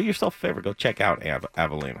 Avelina. Do yourself a favor, go check out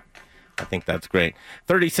Avelina. I think that's great.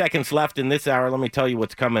 30 seconds left in this hour. Let me tell you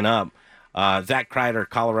what's coming up. Zach Kreider,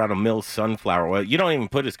 Colorado Mills Sunflower Oil. You don't even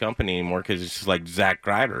put his company anymore because it's just like Zach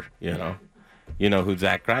Kreider, You know who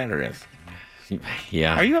Zach Kreider is.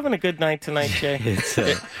 Yeah. Are you having a good night tonight, Jay?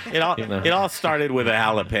 It all started with a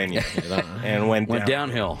jalapeno and went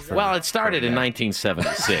downhill. Well, it started in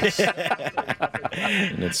 1976,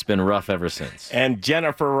 and it's been rough ever since. And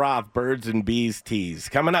Jennifer Roth, Birds and Bees Teas.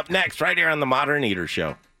 Coming up next, right here on the Modern Eater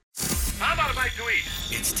Show. How about a bite to eat?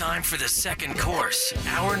 It's time for the second course,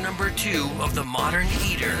 hour number 2 of the Modern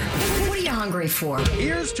Eater. What are you hungry for?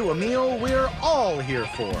 Here's to a meal we're all here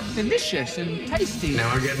for. Delicious and tasty.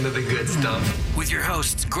 Now we're getting to the good stuff. With your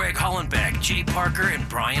hosts, Greg Hollenbeck, Jay Parker, and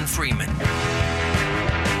Brian Freeman.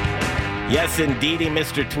 Yes, indeedy,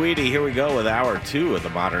 Mr. Tweety. Here we go with hour 2 of the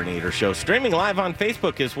Modern Eater Show. Streaming live on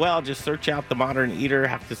Facebook as well. Just search out the Modern Eater.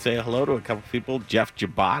 Have to say hello to a couple people. Jeff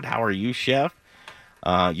Jabot, how are you, Chef?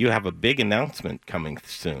 You have a big announcement coming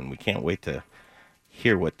soon. We can't wait to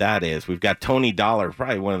hear what that is. We've got Tony Dollar,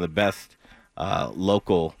 probably one of the best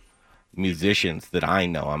local musicians that I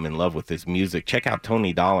know. I'm in love with his music. Check out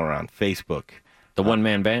Tony Dollar on Facebook. The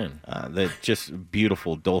one-man band. The just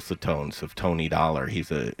beautiful dulcet tones of Tony Dollar.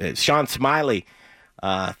 He's Sean Smiley,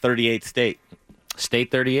 38 State.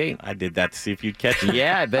 State 38? I did that to see if you'd catch it.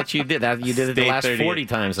 Yeah, I bet you did. You did it the last 40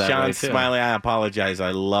 times that Sean way, too. Smiley, I apologize.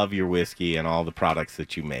 I love your whiskey and all the products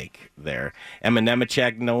that you make there. Emma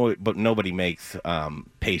Nemechek, but nobody makes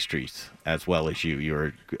pastries as well as you.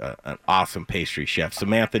 You're an awesome pastry chef.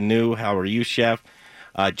 Samantha New, how are you, Chef?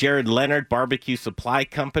 Jared Leonard, Barbecue Supply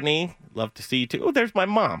Company. Love to see you, too. Oh, there's my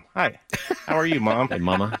mom. Hi. How are you, Mom? Hey,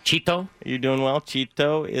 Mama. Chito? Are you doing well?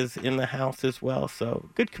 Chito is in the house as well. So,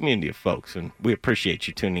 good community of folks, and we appreciate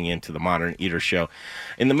you tuning in to the Modern Eater Show.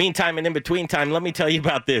 In the meantime and in between time, let me tell you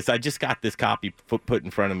about this. I just got this copy put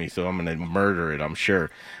in front of me, so I'm going to murder it, I'm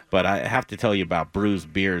sure. But I have to tell you about Brews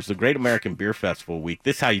Beers, the Great American Beer Festival week.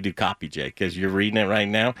 This is how you do copy, Jay, because you're reading it right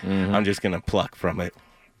now. Mm-hmm. I'm just going to pluck from it.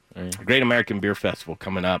 Great American Beer Festival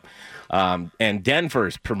coming up. And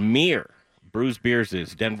Denver's premier, Brews Beers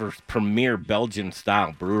is Denver's premier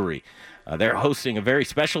Belgian-style brewery. They're hosting a very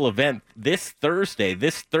special event this Thursday.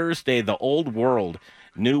 The Old World,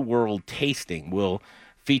 New World Tasting will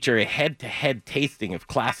feature a head-to-head tasting of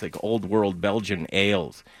classic Old World Belgian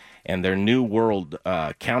ales and their New World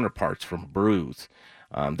counterparts from Brews.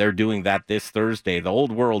 They're doing that this Thursday. The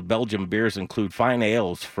Old World Belgian beers include fine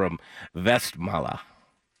ales from Westmalle,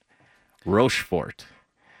 Rochefort,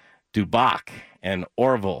 Dubach, and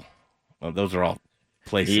Orval. Well, those are all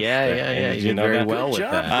places. Yeah. You did very well with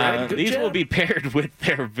that. These will be paired with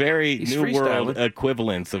their very New World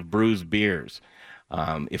equivalents of Brews beers.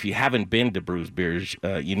 If you haven't been to Brews Beers,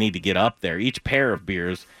 you need to get up there. Each pair of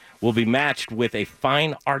beers will be matched with a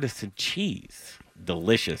fine artisan cheese.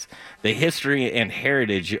 Delicious. The history and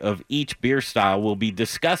heritage of each beer style will be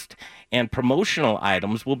discussed, and promotional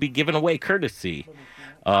items will be given away courtesy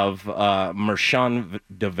of Marchand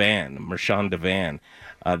de Van.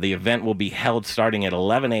 The event will be held starting at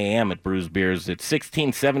 11 a.m. at Brews Beers at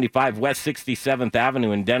 1675 West 67th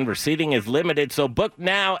Avenue in Denver. Seating is limited, so book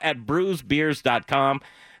now at brewsbeers.com.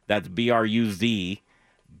 That's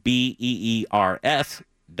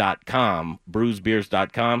BRUZBEERS.com,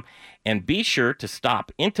 brewsbeers.com. And be sure to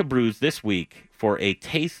stop into Brews this week for a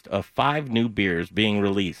taste of 5 new beers being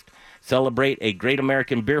released. Celebrate a Great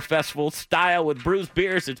American Beer Festival style with Brews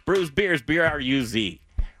Beers. It's Brews Beers, BRUZ,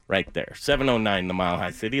 right there. 709 the Mile High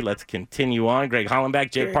City. Let's continue on. Greg Hollenbeck,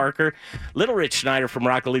 Jay Parker, Little Rich Schneider from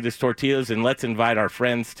Rockalitas Tortillas, and let's invite our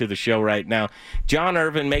friends to the show right now. John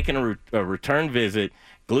Irvin making a return visit.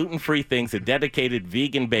 Gluten-Free Things, a dedicated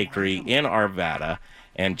vegan bakery in Arvada.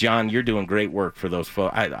 And, John, you're doing great work for those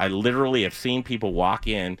folks. I literally have seen people walk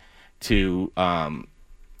in to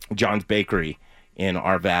John's Bakery in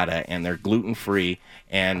Arvada, and they're gluten-free,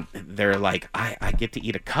 and they're like, I get to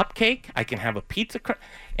eat a cupcake, I can have a pizza,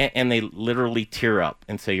 and they literally tear up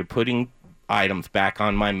and say, you're putting items back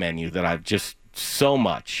on my menu that I've just so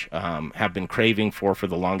much have been craving for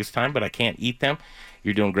the longest time, but I can't eat them.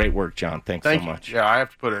 You're doing great work, John. Thanks so much. Yeah, I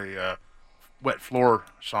have to put a wet floor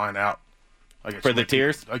sign out. For the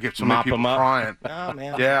tears? I get so many people crying. Oh,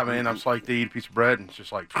 man. Yeah, man, I'm just like, they eat a piece of bread, and it's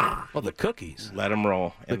just like... Well, the cookies. Let them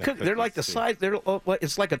roll. They're like the size...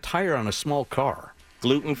 It's like a tire on a small car.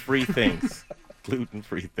 Gluten-free things.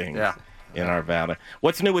 Gluten-free things. Yeah. In Arvada.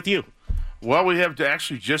 What's new with you? Well, we have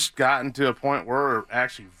actually just gotten to a point where we're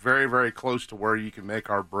actually very, very close to where you can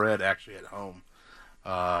make our bread actually at home.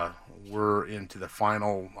 We're into the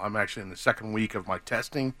final... I'm actually in the second week of my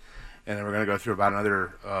testing. And then we're going to go through about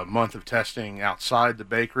another month of testing outside the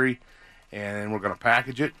bakery, and then we're going to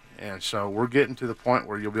package it. And so we're getting to the point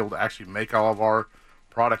where you'll be able to actually make all of our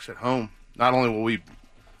products at home. Not only will we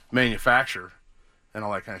manufacture and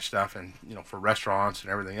all that kind of stuff, and for restaurants and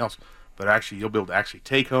everything else, but actually you'll be able to actually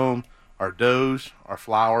take home our doughs, our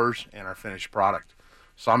flours, and our finished product.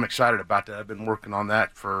 So I'm excited about that. I've been working on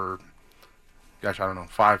that for, gosh, I don't know,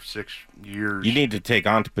 5-6 years. You need to take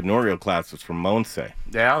entrepreneurial classes from Monse.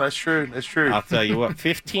 Yeah, that's true. That's true. I'll tell you what,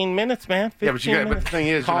 15 minutes, man. 15 Yeah, but you got. But the thing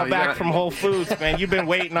is, call you back gotta, from Whole Foods, man. You've been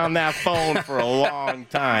waiting on that phone for a long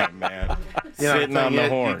time, man. Sitting on the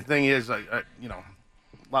horn. The thing is, a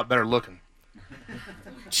lot better looking.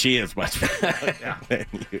 She is much better than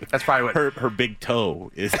you. That's probably what her big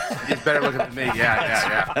toe is. He's better looking than me.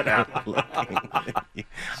 Yeah.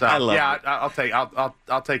 So I love yeah, it.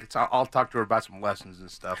 I'll talk to her about some lessons and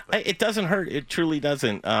stuff. But. It doesn't hurt. It truly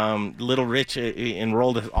doesn't. Little Rich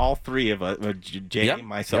enrolled all three of us, Jay,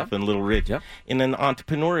 myself, and Little Rich, in an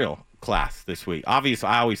entrepreneurial class this week. Obviously,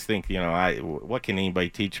 I always think, what can anybody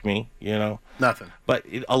teach me? Nothing. But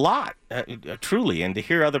a lot, truly. And to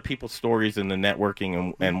hear other people's stories and the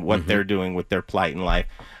networking and what they're doing with their plight in life.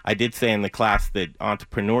 I did say in the class that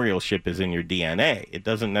entrepreneurship is in your DNA. It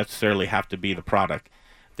doesn't necessarily have to be the product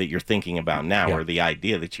that you're thinking about now or the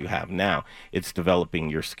idea that you have now. It's developing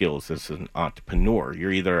your skills as an entrepreneur.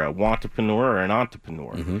 You're either a wantrepreneur or an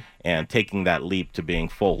entrepreneur. And taking that leap to being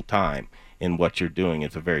full-time in what you're doing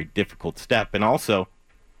is a very difficult step. And also,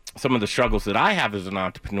 some of the struggles that I have as an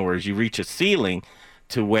entrepreneur is you reach a ceiling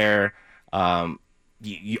to where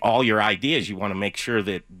all your ideas, you want to make sure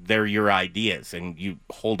that they're your ideas and you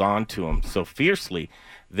hold on to them so fiercely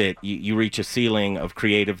that you reach a ceiling of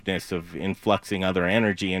creativeness, of influxing other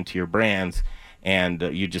energy into your brands, and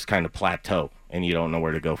you just kind of plateau and you don't know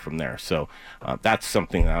where to go from there. So that's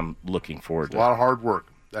something I'm looking forward to. A lot of hard work.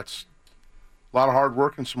 That's a lot of hard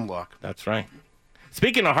work and some luck. That's right.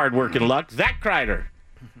 Speaking of hard work and luck, Zach Kreider.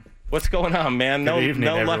 What's going on, man? Good evening,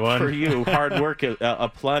 no everyone. luck for you. Hard work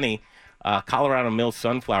aplenty. Colorado Mills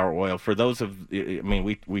sunflower oil. For those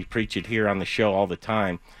we preach it here on the show all the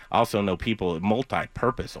time. I also know people,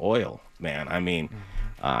 multi-purpose oil, man.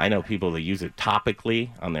 I know people that use it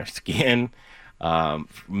topically on their skin,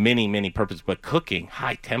 many purposes, but cooking,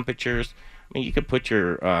 high temperatures. You could put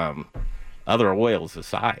your other oils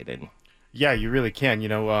aside and. Yeah, you really can.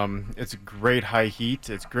 It's a great high heat.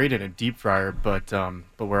 It's great in a deep fryer, but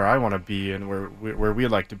where I want to be and where we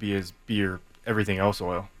like to be is your everything else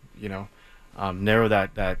oil. Narrow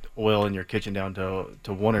that oil in your kitchen down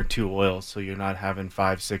to 1 or 2 oils, so you're not having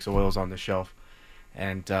 5-6 oils on the shelf.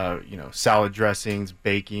 And salad dressings,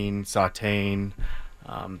 baking, sautéing,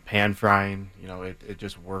 pan frying. It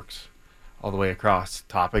just works all the way across.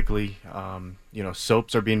 Topically,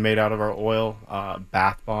 soaps are being made out of our oil,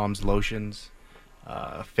 bath bombs, lotions,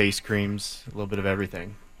 face creams, a little bit of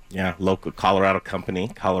everything. Yeah, local Colorado company,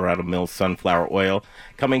 Colorado Mills Sunflower Oil,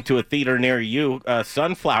 coming to a theater near you,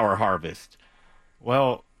 Sunflower Harvest.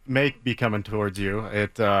 Well, may be coming towards you.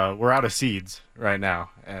 We're out of seeds right now,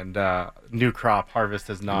 and new crop harvest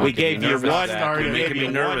has not. We gave you one. You're making me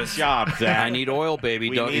nervous. Job, Zach. I need oil, baby.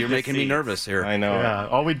 You're making me nervous here. I know. Yeah,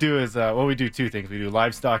 all we do is we do 2 things. We do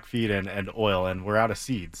livestock feed and oil, and we're out of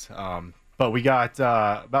seeds. But we got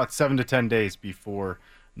about 7 to 10 days before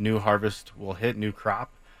new harvest will hit, new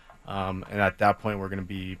crop. And at that point, we're going to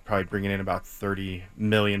be probably bringing in about 30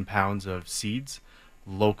 million pounds of seeds,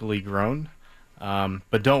 locally grown.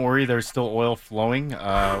 But don't worry, there's still oil flowing.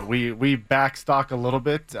 We backstock a little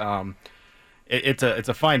bit. It's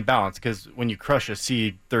a fine balance, because when you crush a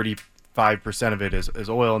seed, 35% of it is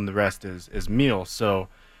oil and the rest is meal. So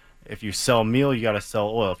if you sell meal, you got to sell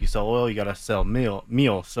oil. If you sell oil, you got to sell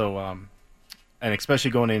meal. So and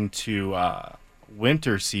especially going into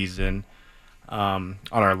winter season, on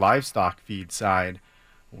our livestock feed side,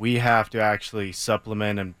 we have to actually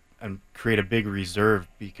supplement and create a big reserve,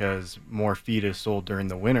 because more feed is sold during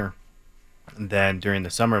the winter than during the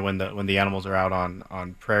summer when the animals are out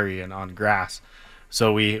on prairie and on grass.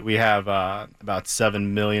 So we have about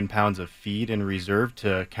 7 million pounds of feed in reserve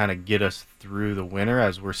to kind of get us through the winter,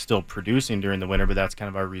 as we're still producing during the winter, but that's kind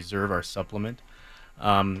of our reserve, our supplement,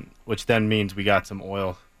 which then means we got some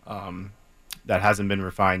oil that hasn't been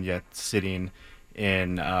refined yet sitting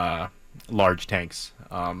in large tanks.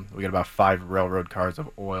 We got about 5 railroad cars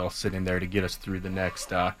of oil sitting there to get us through the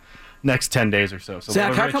next 10 days or so.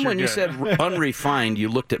 Zach, how come when you said unrefined, you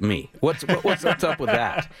looked at me? What's up with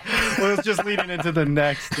that? Well, it's just leading into the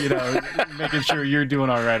next, making sure you're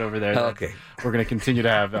doing all right over there. Okay. We're going to continue to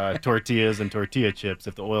have tortillas and tortilla chips.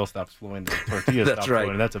 If the oil stops flowing, the tortillas stop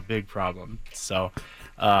flowing, and that's a big problem. So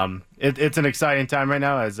it's an exciting time right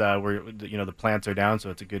now, as the plants are down, so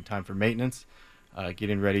it's a good time for maintenance.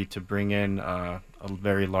 Getting ready to bring in a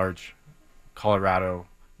very large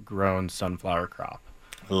Colorado-grown sunflower crop.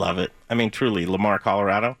 Love it. Truly, Lamar,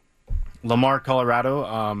 Colorado. Lamar,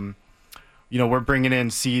 Colorado. we're bringing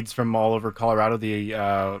in seeds from all over Colorado.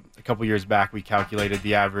 A couple years back, we calculated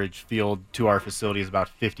the average field to our facility is about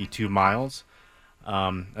 52 miles.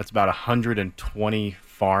 That's about 120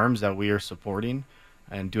 farms that we are supporting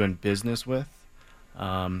and doing business with.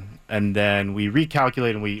 And then we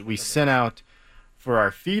recalculate and we sent out for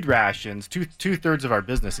our feed rations. Two-thirds of our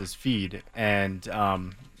business is feed. And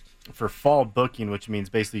for fall booking, which means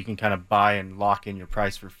basically you can kind of buy and lock in your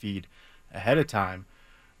price for feed ahead of time,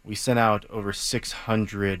 we sent out over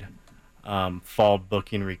 600 fall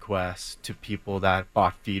booking requests to people that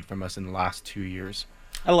bought feed from us in the last 2 years.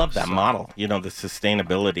 I love that model, the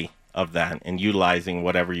sustainability of that and utilizing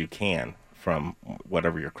whatever you can from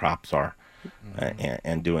whatever your crops are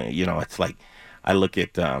and doing, it's like I look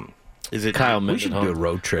at, is it Kyle We should do a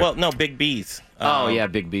road trip. Well, no, Big B's.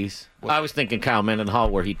 Big B's. I was thinking Kyle Mendenhall,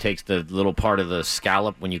 where he takes the little part of the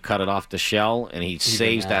scallop when you cut it off the shell, and he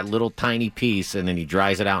saves that little tiny piece, and then he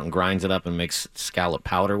dries it out and grinds it up and makes scallop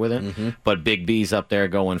powder with it. Mm-hmm. But Big B's up there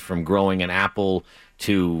going from growing an apple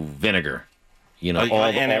to vineger. All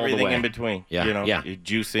everything the way. in between. Yeah,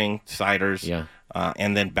 juicing, ciders,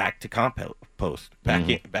 and then back to compost,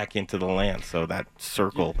 back into the land. So that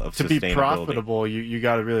circle of to sustainability. be profitable, you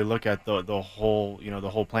got to really look at the whole, the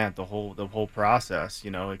whole plant, the whole process.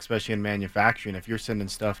 Especially in manufacturing, if you're sending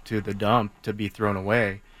stuff to the dump to be thrown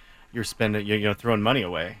away, you're spending, throwing money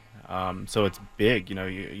away. So it's big.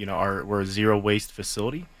 We're a zero waste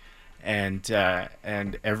facility. And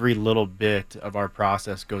every little bit of our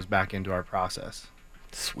process goes back into our process.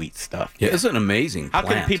 Sweet stuff. Yeah, it's an amazing How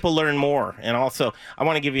plant. can people learn more? And also, I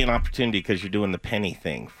want to give you an opportunity because you're doing the penny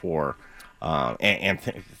thing for,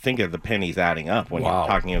 think of the pennies adding up when you're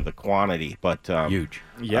talking of the quantity. But huge.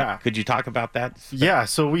 Yeah. Could you talk about that? Yeah.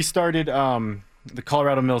 So we started the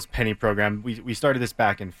Colorado Mills Penny Program. We started this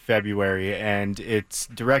back in February, and it's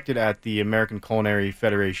directed at the American Culinary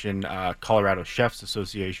Federation Colorado Chefs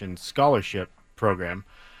Association Scholarship Program.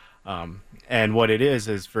 And what it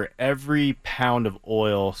is for every pound of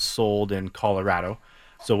oil sold in Colorado,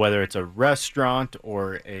 so whether it's a restaurant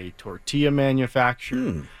or a tortilla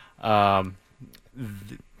manufacturer,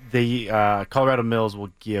 the Colorado Mills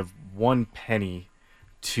will give 1 penny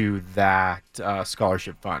to that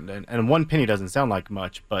scholarship fund. And 1 penny doesn't sound like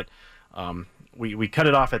much, but we cut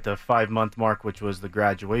it off at the 5-month mark, which was the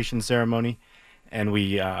graduation ceremony, and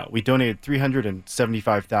we donated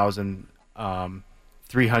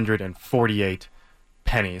 375,348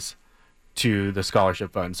 pennies to the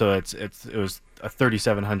scholarship fund. So it was a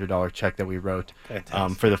 $3,700 check that we wrote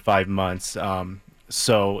for the 5 months.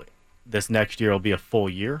 So this next year will be a full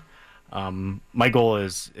year. My goal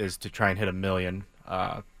is to try and hit 1 million.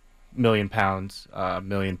 Million pounds,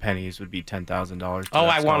 million pennies would be $10,000.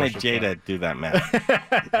 I wanted Jay to do that math.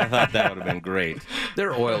 I thought that would have been great.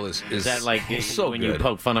 Their oil is that like so when good. you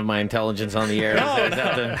poke fun of my intelligence on the air? No, is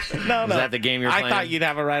that the game you're playing? I thought you'd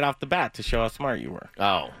have it right off the bat to show how smart you were.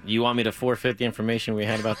 Oh, you want me to forfeit the information we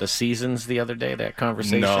had about the seasons the other day? That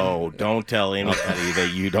conversation? No, don't tell anybody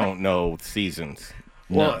that you don't know seasons.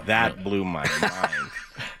 Well, that blew my mind.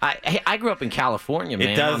 I grew up in California, man.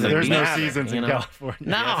 It doesn't. There's no matter, seasons in California.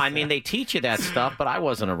 No, I mean they teach you that stuff, but I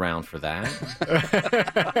wasn't around for that.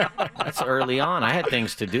 That's early on. I had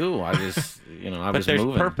things to do. I was But there's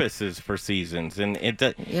moving. purposes for seasons, and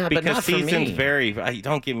but because not for seasons me. vary.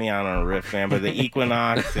 Don't get me on a riff, man. But the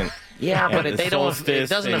equinox and yeah, and but the they don't. It solstice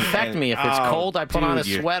doesn't and- affect and- me. If it's oh, cold, I put on a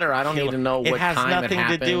dude, you're sweater. I don't need to know It what has time nothing it to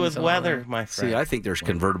happens. do with and all weather, that. my friend. See, I think there's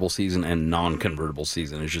convertible season and non-convertible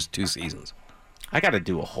season. It's just 2 seasons. I got to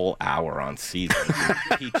do a whole hour on seasons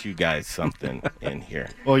and teach you guys something in here.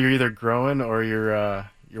 Well, you're either growing or you're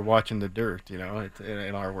watching the dirt. It's,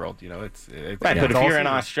 in our world, it's Right, yeah, but it's if all you're in seasons.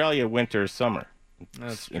 Australia, winter is summer.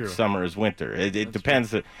 That's And true. summer is winter. It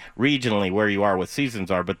depends regionally where you are, what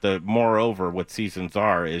seasons are. But moreover, what seasons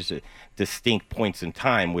are is distinct points in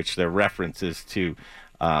time, which they're references to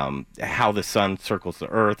how the sun circles the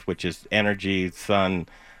earth, which is energy, sun,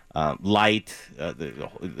 light.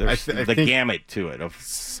 There's I the think- gamut to it.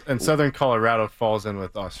 And southern Colorado falls in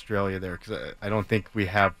with Australia there, because I don't think we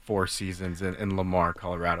have 4 seasons in Lamar,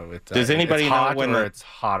 Colorado. Does anybody it's know hot when or the it's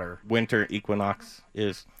hotter? winter equinox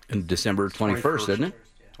is? In December 21st, isn't it?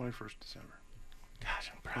 21st December.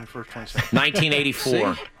 Gosh, I'm proud. 21st, 27th.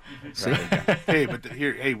 1984. See? Hey, but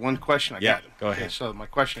one question I Yeah, got. go ahead. Okay, so my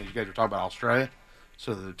question is, you guys were talking about Australia.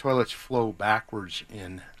 So the toilets flow backwards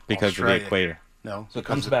in Because Australia. of the equator. No, So it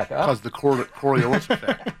comes back up? because the Coriolis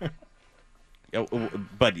effect. Yeah,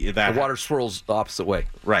 but that The water swirls the opposite way.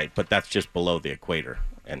 right, but that's just below the equator,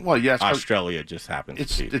 and Well, yes, 'cause Australia just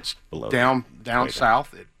happens to be It's below. down equator.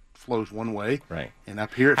 south. It flows one way. Right. And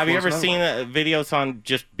up here, it have you flows ever another seen way. videos on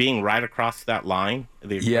just being right across that line?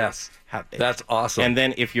 Yes. That's awesome. And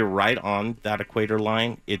then if you're right on that equator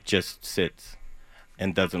line, it just sits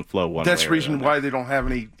and doesn't flow one way. That's the or reason another. why they don't have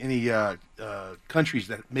any countries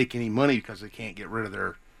that make any money, because they can't get rid of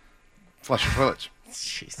their flushing toilets.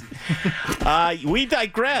 We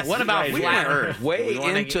digress. What about Right flat here. Earth? Way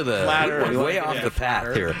into the way off the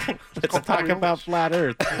path here. Let's talk about flat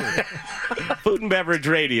Earth. Food and beverage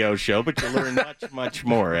radio show, but you learn much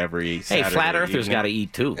more every Saturday. Hey, flat earthers evening. got to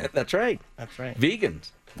eat too. That's right. That's right.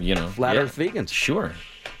 Vegans. You know, Flat Earth vegans. Sure.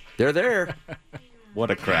 They're there. What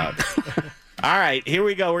a crowd. All right, here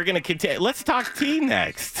we go. We're going to continue. Let's talk tea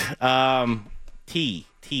next. Teas.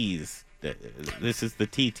 This is the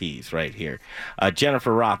teas right here.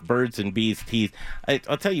 Jennifer Roth, Birds and Bees Teas.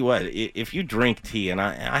 I'll tell you what, if you drink tea, and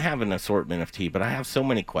I have an assortment of tea, but I have so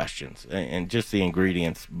many questions, and just the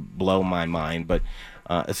ingredients blow my mind, but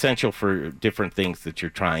essential for different things that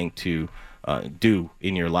you're trying to do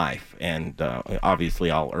in your life, and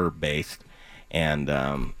obviously all herb-based, and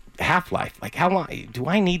half-life. Like, how long do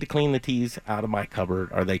I need to clean the teas out of my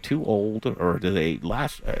cupboard? Are they too old, or do they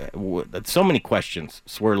last? So many questions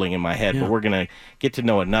swirling in my head, but we're going to get to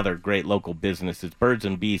know another great local business. It's Birds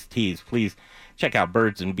and Bees Teas. Please check out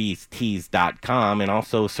birdsandbeesteas.com and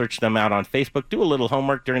also search them out on Facebook. Do a little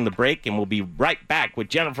homework during the break, and we'll be right back with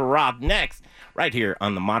Jennifer Roth next, right here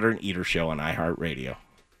on the Modern Eater Show on iHeartRadio.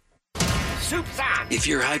 Soup's on. If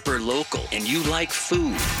you're hyper-local and you like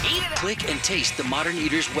food, click and taste the Modern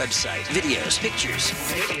Eater's website. Videos, pictures.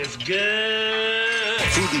 It is good.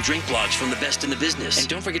 Food and drink blogs from the best in the business. And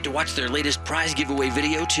don't forget to watch their latest prize giveaway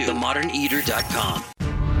video too. TheModernEater.com.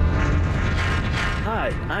 Hi,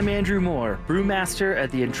 I'm Andrew Moore, brewmaster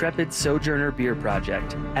at the Intrepid Sojourner Beer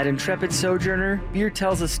Project. At Intrepid Sojourner, beer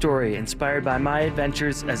tells a story inspired by my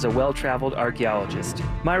adventures as a well-traveled archaeologist.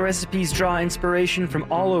 My recipes draw inspiration from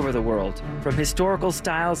all over the world, from historical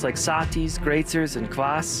styles like satis, greitzers, and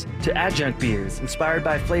kvass, to adjunct beers inspired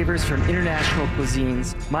by flavors from international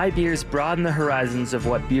cuisines. My beers broaden the horizons of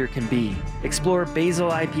what beer can be. Explore Basil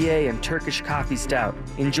IPA and Turkish Coffee Stout.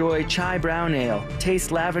 Enjoy Chai Brown Ale,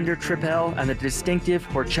 taste Lavender Tripel and the distinctive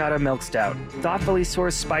Horchata Milk Stout. Thoughtfully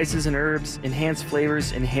sourced spices and herbs enhance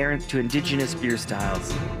flavors inherent to indigenous beer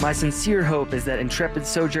styles. My sincere hope is that Intrepid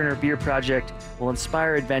Sojourner Beer Project will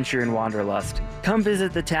inspire adventure and wanderlust. Come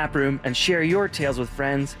visit the tap room and share your tales with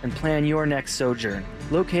friends and plan your next sojourn.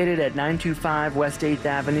 Located at 925 West 8th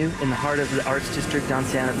Avenue in the heart of the Arts District on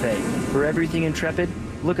Santa Fe. For everything Intrepid,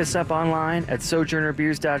 look us up online at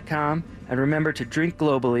sojournerbeers.com and remember to drink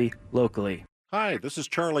globally, locally. Hi, this is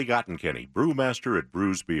Charlie Gottenkenny, brewmaster at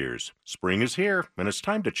Brews Beers. Spring is here, and it's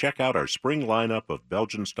time to check out our spring lineup of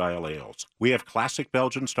Belgian-style ales. We have classic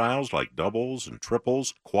Belgian styles like doubles and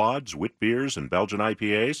triples, quads, wit beers, and Belgian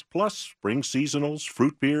IPAs, plus spring seasonals,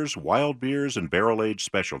 fruit beers, wild beers, and barrel-aged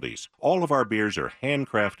specialties. All of our beers are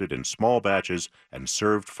handcrafted in small batches and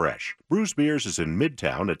served fresh. Brews Beers is in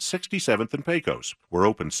Midtown at 67th and Pecos. We're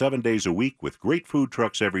open 7 days a week with great food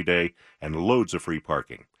trucks every day and loads of free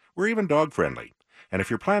parking. We're even dog-friendly. And if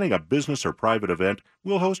you're planning a business or private event,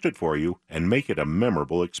 we'll host it for you and make it a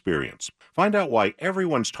memorable experience. Find out why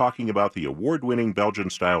everyone's talking about the award-winning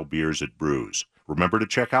Belgian-style beers at Brews. Remember to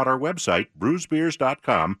check out our website,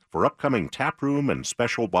 brewsbeers.com, for upcoming taproom and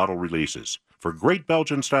special bottle releases. For great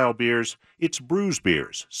Belgian-style beers, it's Brews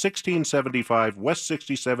Beers, 1675 West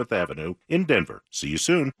 67th Avenue in Denver. See you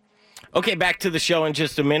soon. Okay, back to the show in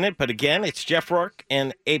just a minute, but again, it's Jeff Rourke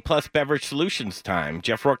and A-Plus Beverage Solutions time.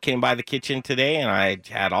 Jeff Rourke came by the kitchen today, and I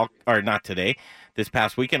had this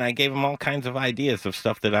past weekend, I gave him all kinds of ideas of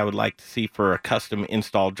stuff that I would like to see for a custom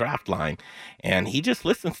installed draft line, and he just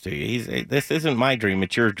listens to you. This isn't my dream,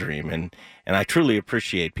 it's your dream, and I truly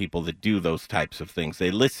appreciate people that do those types of things. They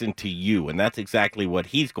listen to you, and that's exactly what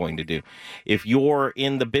he's going to do. If you're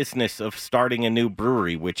in the business of starting a new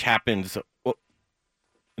brewery, which happens...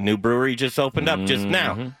 New brewery just opened up just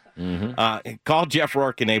now. Call Jeff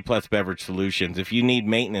Rourke and A-Plus Beverage Solutions. If you need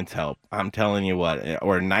maintenance help, I'm telling you what,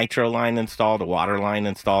 or a nitro line installed, a water line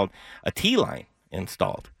installed, a tea line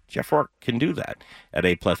installed. Jeff Rourke can do that at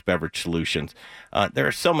A-Plus Beverage Solutions. There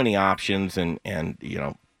are so many options, and you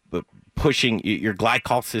know, pushing your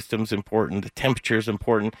glycol system's important, the temperature is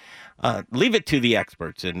important. Leave it to the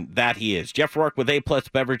experts, and that he is. Jeff Rourke with A-Plus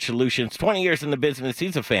Beverage Solutions, 20 years in the business.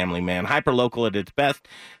 He's a family man, hyper-local at its best.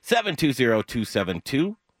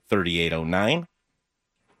 720-272-3809.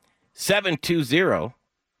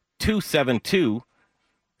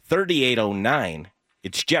 720-272-3809.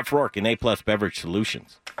 It's Jeff Rourke and A-Plus Beverage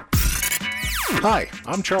Solutions. Hi,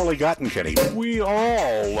 I'm Charlie Gottenkenny. We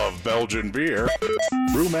all love Belgian beer.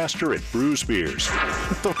 Brewmaster at Brews Beers.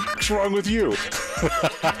 What the fuck's wrong with you?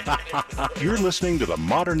 You're listening to the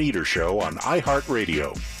Modern Eater Show on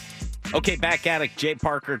iHeartRadio. Okay, back at it. Jay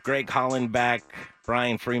Parker, Greg Hollenbeck,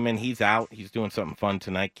 Brian Freeman. He's out. He's doing something fun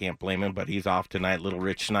tonight. Can't blame him, but he's off tonight. Little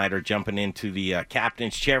Rich Snyder jumping into the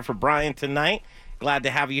captain's chair for Brian tonight. Glad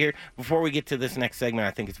to have you here. Before we get to this next segment,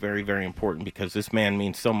 I think it's very, very important because this man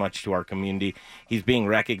means so much to our community. He's being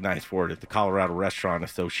recognized for it at the Colorado Restaurant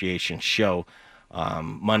Association show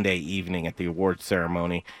Monday evening at the awards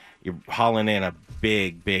ceremony. You're hauling in a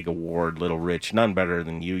big, big award, Little Rich. None better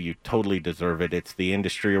than you. You totally deserve it. It's the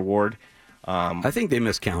industry award. I think they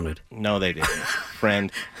miscounted. No, they didn't.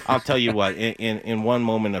 Friend, I'll tell you what, in one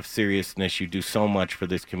moment of seriousness, you do so much for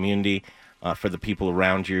this community, for the people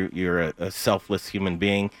around you. You're a selfless human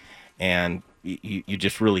being, and you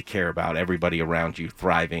just really care about everybody around you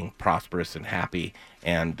thriving, prosperous, and happy.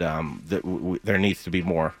 And there needs to be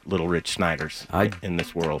more Little Rich Snyders in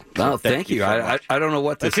this world. Well, thank you. So I don't know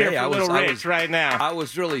what to Let's say. Hear for Little Rich right now. I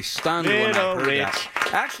was really stunned when I heard that.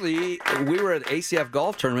 Actually, we were at ACF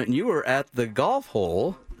golf tournament, and you were at the golf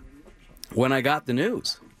hole when I got the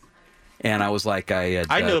news. And I was like, I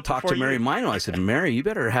had talked to Mary Mino. I said, Mary, you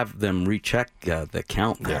better have them recheck the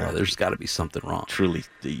count there. Yeah. There's got to be something wrong. Truly,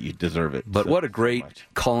 you deserve it. But what a great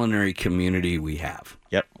culinary community we have.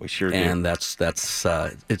 Yep, we sure do. And that's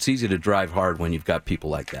it's easy to drive hard when you've got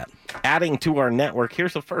people like that. Adding to our network,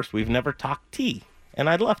 here's the first. We've never talked tea, and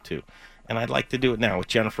I'd love to. And I'd like to do it now with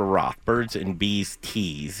Jennifer Roth, Birds and Bees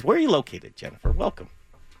Teas. Where are you located, Jennifer? Welcome.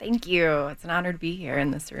 Thank you. It's an honor to be here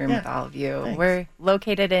in this room with all of you. Thanks. We're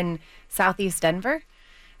located in Southeast Denver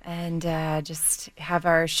and just have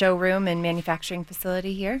our showroom and manufacturing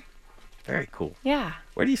facility here. Very cool. Yeah.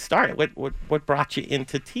 Where do you start? What brought you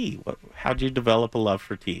into tea? How'd you develop a love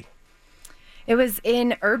for tea? It was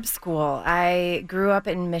in herb school. I grew up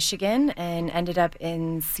in Michigan and ended up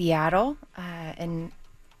in Seattle and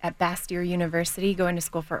at Bastyr University going to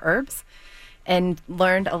school for herbs. And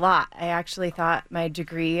learned a lot. I actually thought my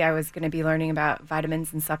degree, I was going to be learning about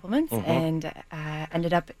vitamins and supplements, and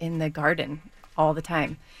ended up in the garden all the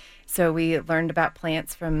time. So we learned about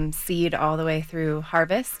plants from seed all the way through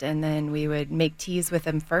harvest, and then we would make teas with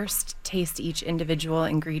them first, taste each individual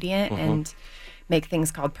ingredient, and make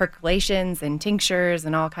things called percolations and tinctures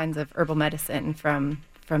and all kinds of herbal medicine from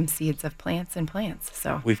seeds of plants and plants.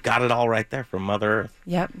 So we've got it all right there from Mother Earth.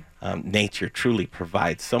 Yep. Nature truly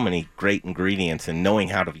provides so many great ingredients, and knowing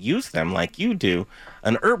how to use them like you do.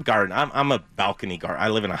 An herb garden. I'm a balcony garden. I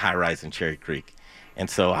live in a high-rise in Cherry Creek, and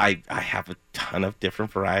so I have a ton of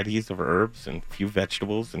different varieties of herbs and a few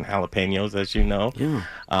vegetables and jalapenos, as you know. Yeah.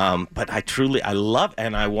 But I love,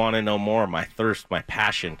 and I want to know more. My thirst, my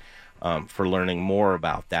passion for learning more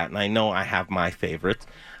about that, and I know I have my favorites.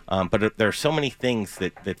 But there are so many things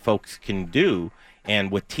that folks can do,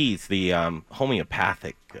 and with teas, the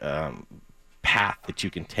homeopathic path that you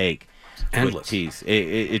can take with teas,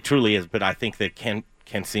 it truly is. But I think that can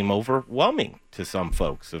seem overwhelming to some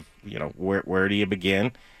folks. Of where do you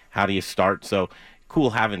begin? How do you start? So cool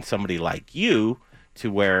having somebody like you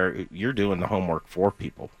to where you're doing the homework for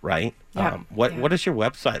people, right? Yeah. What does your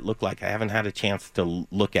website look like? I haven't had a chance to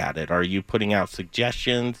look at it. Are you putting out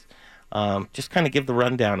suggestions? Just kind of give the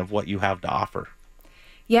rundown of what you have to offer.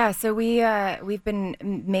 Yeah, so we've been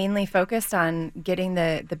mainly focused on getting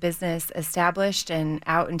the business established and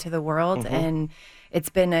out into the world, and it's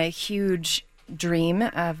been a huge dream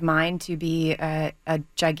of mine to be a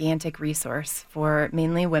gigantic resource for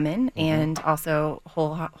mainly women and also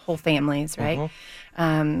whole families, right?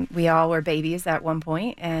 We all were babies at one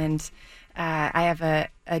point, and I have a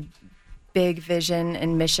big vision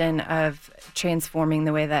and mission of transforming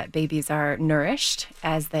the way that babies are nourished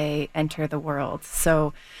as they enter the world.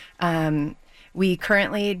 So we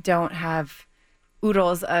currently don't have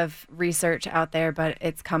oodles of research out there, but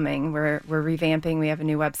it's coming. We're revamping. We have a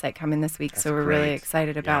new website coming this week, so we're really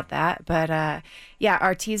excited about that. But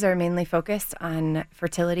our teas are mainly focused on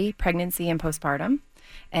fertility, pregnancy, and postpartum.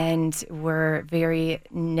 And we're very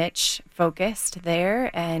niche focused there.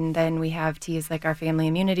 And then we have teas like our Family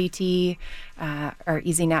Immunity Tea, our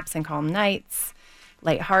Easy Naps and Calm Nights,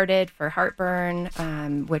 Lighthearted for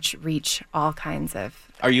heartburn, which reach all kinds of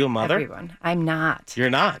Are you a mother? Everyone. I'm not. You're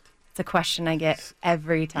not? It's a question I get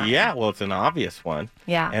every time. Yeah, well, it's an obvious one.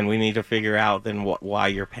 Yeah. And we need to figure out then why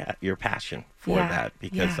your passion for that,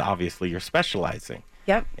 because obviously you're specializing.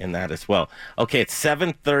 Yep. In that as well. Okay, it's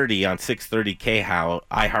 7:30 on 630 KHOW,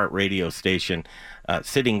 iHeart radio station,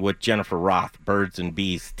 sitting with Jennifer Roth, Birds and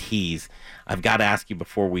Bees Teas. I've got to ask you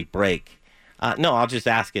before we break. No, I'll just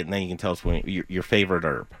ask it, and then you can tell us your favorite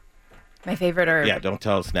herb. My favorite herb. Yeah, don't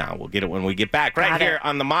tell us now. We'll get it when we get back. Right here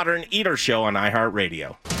on the Modern Eater Show on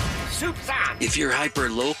iHeartRadio. Soup's on. If you're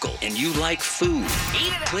hyper-local and you like food,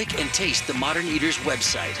 click and taste the Modern Eater's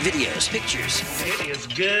website. Videos, pictures. It is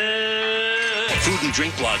good. Food and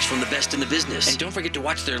drink blogs from the best in the business. And don't forget to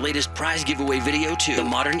watch their latest prize giveaway video too.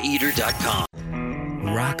 TheModernEater.com.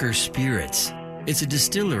 Rocker Spirits. It's a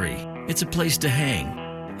distillery. It's a place to hang.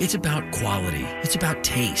 It's about quality. It's about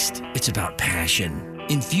taste. It's about passion.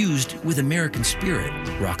 Infused with American spirit.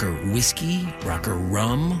 Rocker whiskey, Rocker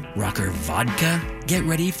rum, Rocker vodka. Get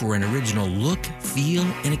ready for an original look, feel,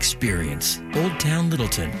 and experience. Old Town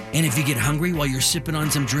Littleton. And if you get hungry while you're sipping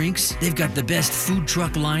on some drinks, they've got the best food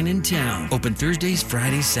truck line in town. Open Thursdays,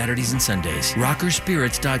 Fridays, Saturdays, and Sundays.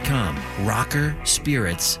 RockerSpirits.com.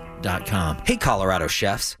 RockerSpirits.com. Hey, Colorado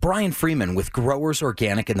chefs. Brian Freeman with Growers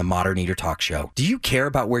Organic and the Modern Eater Talk Show. Do you care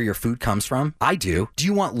about where your food comes from? I do. Do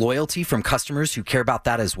you want loyalty from customers who care about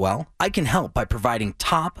that as well? I can help by providing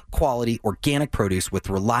top quality organic produce with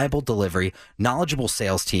reliable delivery, knowledgeable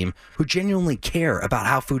sales team who genuinely care about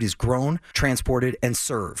how food is grown, transported, and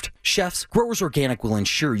served. Chefs, Growers Organic will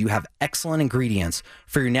ensure you have excellent ingredients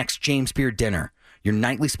for your next James Beard dinner, your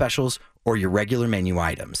nightly specials, or your regular menu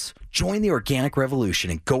items. Join the organic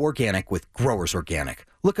revolution and go organic with Growers Organic.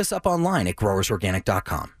 Look us up online at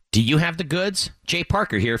growersorganic.com. Do you have the goods? Jay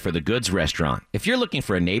Parker here for The Goods Restaurant. If you're looking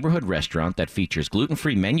for a neighborhood restaurant that features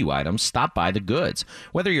gluten-free menu items, stop by The Goods.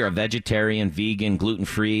 Whether you're a vegetarian, vegan,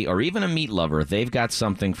 gluten-free, or even a meat lover, they've got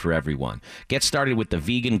something for everyone. Get started with the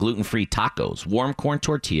vegan gluten-free tacos, warm corn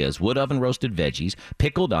tortillas, wood oven roasted veggies,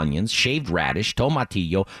 pickled onions, shaved radish,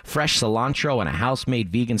 tomatillo, fresh cilantro, and a house-made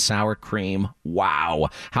vegan sour cream. Wow!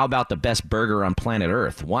 How about the best burger on planet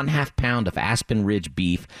Earth? 1/2 pound of Aspen Ridge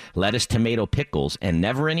beef, lettuce, tomato, pickles, and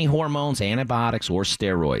never any hormones, antibiotics, or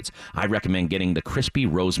steroids. I recommend getting the crispy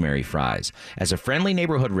rosemary fries. As a friendly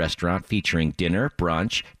neighborhood restaurant featuring dinner,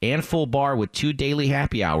 brunch, and full bar with 2 daily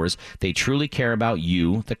happy hours, they truly care about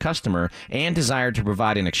you, the customer, and desire to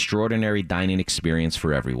provide an extraordinary dining experience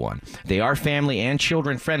for everyone. They are family and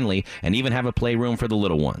children friendly and even have a playroom for the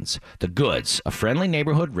little ones. The Goods, a friendly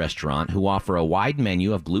neighborhood restaurant who offer a wide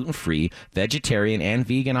menu of gluten-free, vegetarian, and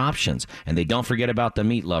vegan options. And they don't forget about the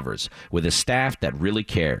meat lovers, with a staff that really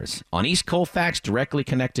cares. On East Colfax, directly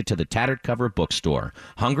connected to the Tattered Cover Bookstore.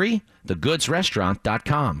 Hungry?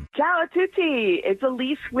 TheGoodsRestaurant.com. Ciao a tutti. It's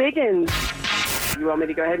Elise Wiggins. You want me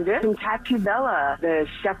to go ahead and do it? And Tati Bella, the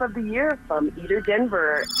Chef of the Year from Eater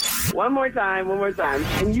Denver. One more time.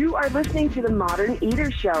 And you are listening to the Modern Eater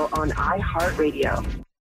Show on iHeartRadio.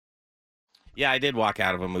 Yeah, I did walk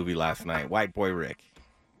out of a movie last night. White Boy Rick.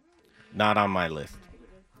 Not on my list.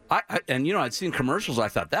 I'd seen commercials. I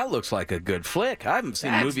thought that looks like a good flick. I haven't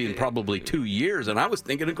seen a movie in probably 2 years, and I was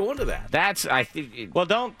thinking of going to that. Well,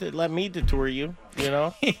 don't let me detour you. You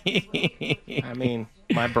know, I mean,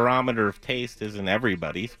 my barometer of taste isn't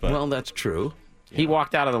everybody's. But well, that's true. He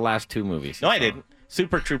walked out of the last 2 movies. No, I didn't.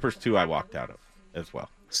 Super Troopers 2, I walked out of as well.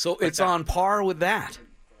 So it's on par with that.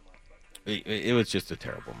 It was just a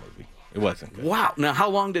terrible movie. It wasn't good. Wow. Now, how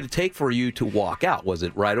long did it take for you to walk out? Was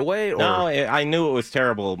it right away? Or? No, I knew it was a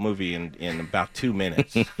terrible movie in about 2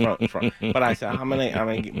 minutes. But I said,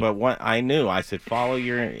 I knew. I said, follow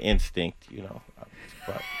your instinct, you know.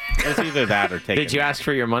 But it's either that or take Did you ask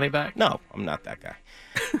for your money back? No, I'm not that guy.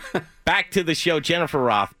 Back to the show. Jennifer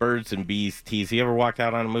Roth, Birds and Bees Tease. You ever walked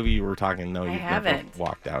out on a movie? You were talking, no, you've never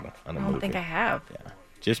walked out on a movie. I don't think I have. Yeah.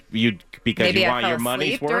 Just because Maybe you I want fell your money's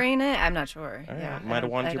asleep worth? during it? I'm not sure. Right, Yeah, you might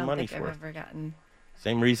have wanted your money's I don't worth. think I've ever gotten...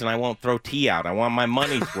 Same reason I won't throw tea out. I want my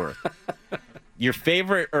money's worth. Your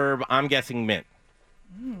favorite herb, I'm guessing mint.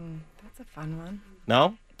 That's a fun one.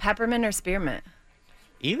 No? Peppermint or spearmint?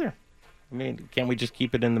 Either. I mean, can't we just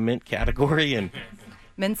keep it in the mint category? And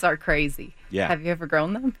Mints are crazy. Yeah. Have you ever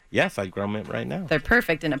grown them? yes, I grow mint right now. They're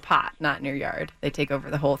perfect in a pot, not in your yard. They take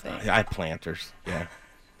over the whole thing. I have planters. Yeah,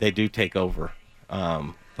 they do take over.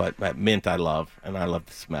 But mint I love, and I love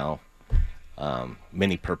the smell.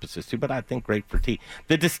 Many purposes too, but I think great for tea.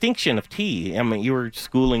 The distinction of tea, I mean, you were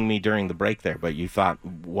schooling me during the break there, but you thought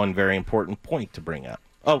one very important point to bring up.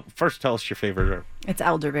 Oh, first tell us your favorite herb. It's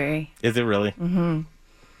elderberry. Is it really? Mm-hmm.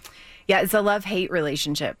 Yeah, it's a love-hate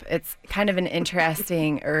relationship. It's kind of an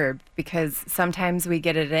interesting herb because sometimes we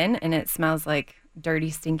get it in and it smells like dirty,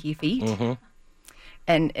 stinky feet. Mm-hmm.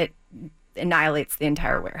 And it annihilates the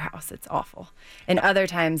entire warehouse. It's awful. And other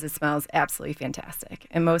times it smells absolutely fantastic.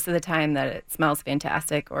 And most of the time that it smells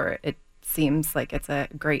fantastic or it seems like it's a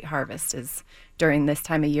great harvest is during this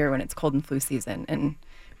time of year when it's cold and flu season and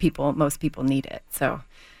most people need it. So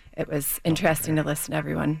it was interesting to listen to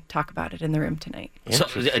everyone talk about it in the room tonight. So,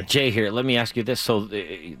 Jay, here, let me ask you this. So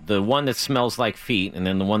the one that smells like feet and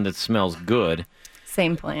then the one that smells good,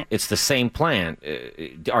 same plant. It's the same plant.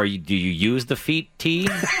 Do you use the feet tea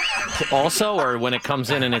also, or when it comes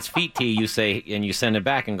in and it's feet tea, you say and you send it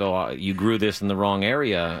back and go, you grew this in the wrong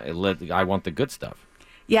area. I want the good stuff.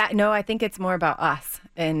 Yeah, no, I think it's more about us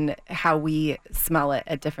and how we smell it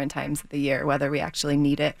at different times of the year, whether we actually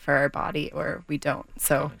need it for our body or we don't.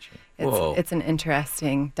 So it's an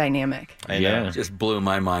interesting dynamic. I know. Just blew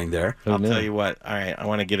my mind there. I'll tell you what. All right, I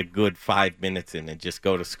want to get a good 5 minutes in and just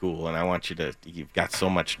go to school, and I want you've got so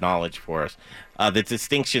much knowledge for us. The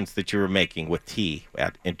distinctions that you were making with tea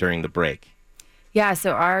during the break. Yeah,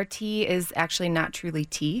 so our tea is actually not truly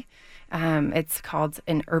tea. It's called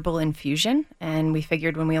an herbal infusion, and we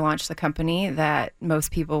figured when we launched the company that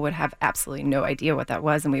most people would have absolutely no idea what that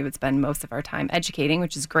was, and we would spend most of our time educating,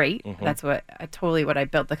 which is great. Mhm. That's totally what I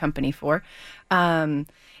built the company for.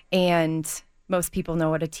 And most people know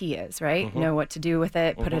what a tea is, right? Mhm. Know what to do with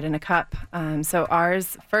it, put it in a cup. So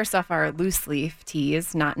ours, first off, our loose leaf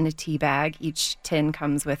teas, not in a tea bag. Each tin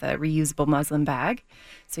comes with a reusable muslin bag,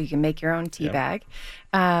 so you can make your own tea bag.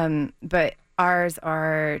 But ours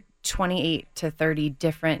are 28 to 30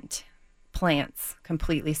 different plants,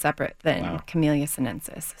 completely separate than Camellia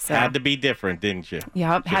sinensis. So Had to be different, didn't you?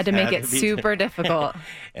 Yep, had to Just make it be super difficult.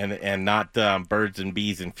 and not birds and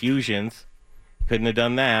bees infusions. Couldn't have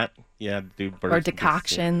done that. You had to do birds Or and bees.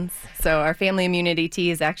 decoctions. So our family immunity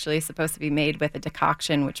tea is actually supposed to be made with a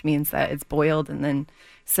decoction, which means that it's boiled and then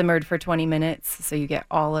simmered for 20 minutes. So you get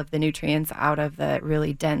all of the nutrients out of the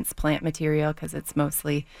really dense plant material because it's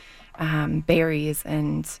mostly berries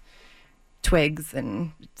and twigs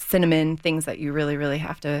and cinnamon, things that you really, really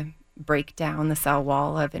have to break down the cell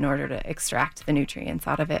wall of in order to extract the nutrients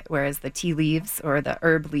out of it. Whereas the tea leaves or the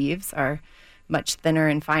herb leaves are much thinner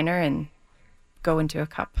and finer and go into a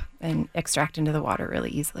cup and extract into the water really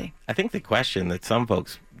easily. I think the question that some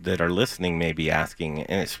folks that are listening may be asking,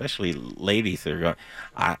 and especially ladies that are going,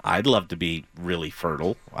 I'd love to be really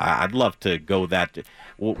fertile. I'd love to go that.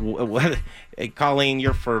 Hey, Colleen,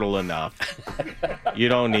 you're fertile enough. You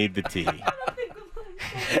don't need the tea.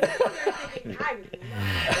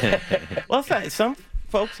 Well, some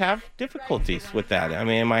folks have difficulties with that. I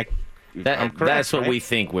mean, I'm correct, That's what right? we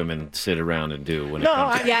think women sit around and do when No, it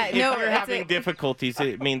comes to if you're having difficulties,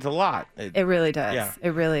 it means a lot. It really does. Yeah. It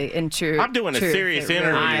really, in true. I'm doing a truth, serious it really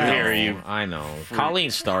interview does. here. I know.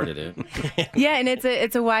 Colleen started it. Yeah, and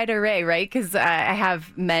it's a wide array, right? Because I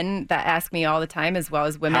have men that ask me all the time, as well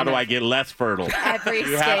as women. How do I get less fertile? Every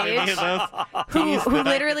You have any stage. of those? Who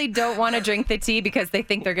literally don't want to drink the tea because they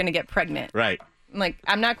think they're going to get pregnant. Right. Like,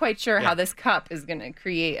 I'm not quite sure how this cup is going to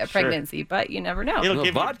create a Sure. pregnancy, but you never know. It'll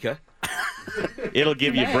give vodka. It'll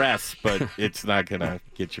give you Right. breasts, but it's not gonna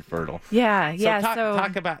get you fertile. Yeah, yeah, So so-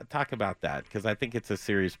 talk about that, because I think it's a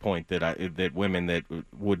serious point that women that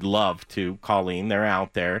would love to, Colleen, they're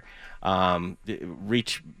out there,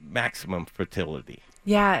 reach maximum fertility.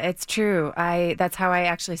 Yeah, it's true. That's how I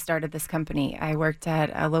actually started this company. I worked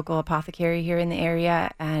at a local apothecary here in the area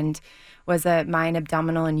and was a mind,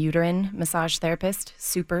 abdominal, and uterine massage therapist,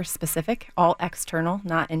 super specific, all external,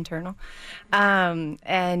 not internal,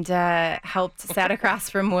 and sat across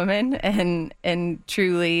from women and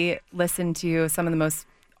truly listened to some of the most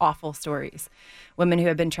awful stories. Women who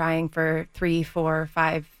have been trying for 3, 4,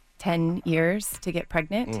 5, 10 years to get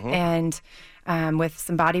pregnant, Mhm. and with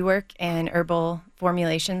some body work and herbal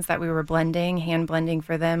formulations that we were hand blending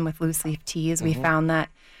for them with loose leaf teas, we Mhm. found that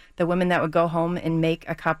the women that would go home and make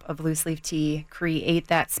a cup of loose leaf tea create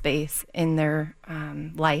that space in their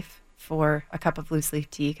life for a cup of loose leaf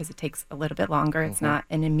tea, because it takes a little bit longer. It's Mhm. not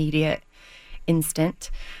an immediate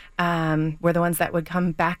instant. Were the ones that would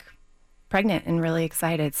come back pregnant and really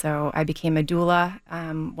excited. So I became a doula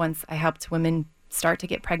once I helped women start to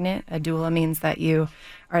get pregnant. A doula means that you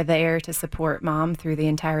are there to support mom through the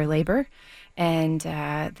entire labor. And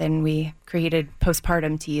then we created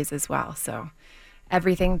postpartum teas as well. So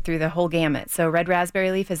everything through the whole gamut. So red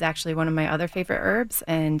raspberry leaf is actually one of my other favorite herbs,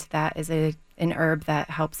 and that is an herb that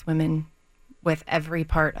helps women with every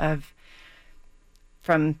part of,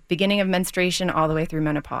 from beginning of menstruation all the way through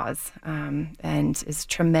menopause, and is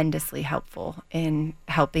tremendously helpful in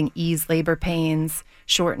helping ease labor pains,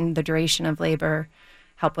 shorten the duration of labor,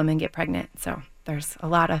 help women get pregnant. So there's a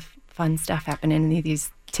lot of fun stuff happening in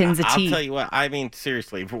these tins of tea. I'll tell you what, I mean,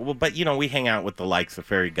 seriously, but we hang out with the likes of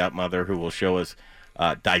Fairy Godmother, who will show us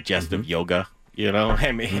digestive yoga, You know,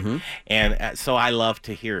 I mean, and so I love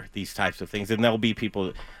to hear these types of things. And there'll be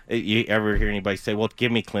people. You ever hear anybody say, "Well,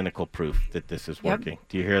 give me clinical proof that this is working"?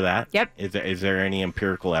 Do you hear that? Yep. Is there any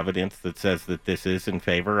empirical evidence that says that this is in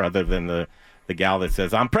favor, other than the gal that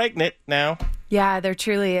says, "I'm pregnant now"? Yeah, there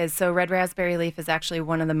truly is. So red raspberry leaf is actually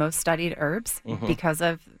one of the most studied herbs because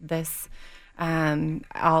of this,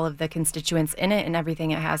 all of the constituents in it and everything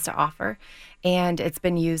it has to offer. And it's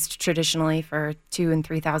been used traditionally for 2,000 and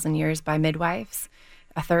 3,000 years by midwives.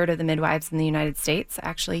 A third of the midwives in the United States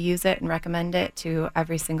actually use it and recommend it to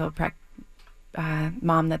every single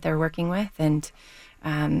mom that they're working with. And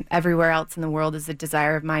everywhere else in the world is a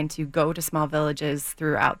desire of mine to go to small villages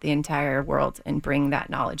throughout the entire world and bring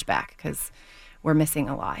that knowledge back, because we're missing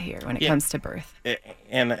a lot here when it comes to birth.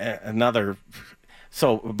 And another,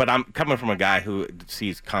 but I'm coming from a guy who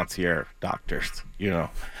sees concierge doctors, you know,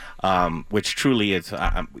 which truly is,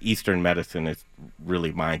 Eastern medicine is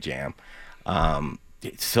really my jam.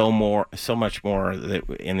 It's so much more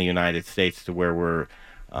in the United States, to where we're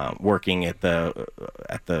working at the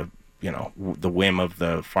the whim of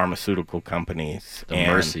the pharmaceutical companies.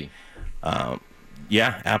 Mercy.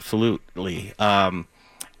 Yeah, absolutely.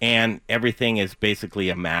 And everything is basically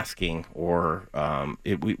a masking, or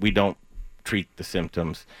we don't treat the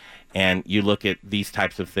symptoms. And you look at these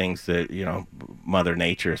types of things that, Mother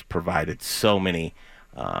Nature has provided so many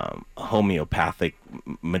homeopathic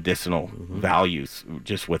medicinal values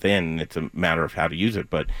just within. It's a matter of how to use it.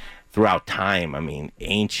 But throughout time, I mean,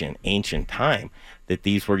 ancient time, that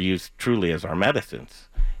these were used truly as our medicines.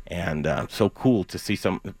 And so cool to see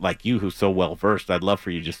some like you who's so well versed. I'd love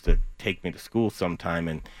for you just to take me to school sometime,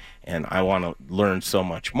 and I want to learn so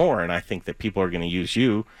much more. And I think that people are going to use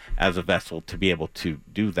you as a vessel to be able to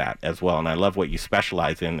do that as well. And I love what you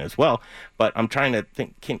specialize in as well. But I'm trying to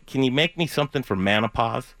think, can you make me something for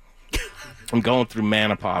menopause? I'm going through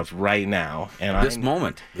menopause right now, and this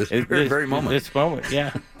moment, very moment, this moment,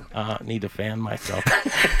 yeah. Need to fan myself,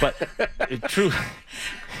 but truly,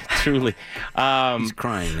 he's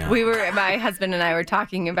crying now. My husband and I were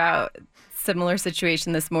talking about similar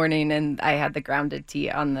situation this morning, and I had the grounded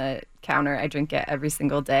tea on the counter. I drink it every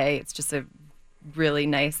single day. It's just a really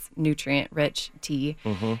nice nutrient-rich tea,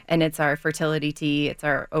 and it's our fertility tea. It's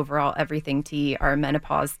our overall everything tea, our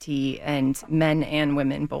menopause tea, and men and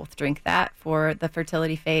women both drink that for the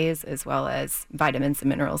fertility phase, as well as vitamins and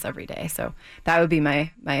minerals every day. So that would be my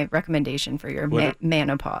recommendation for your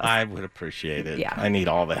menopause. I would appreciate it. Yeah. I need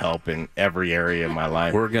all the help in every area of my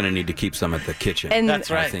life. We're going to need to keep some at the kitchen. And that's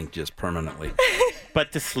right. I think just permanently.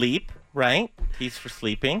 But to sleep, right? Teas for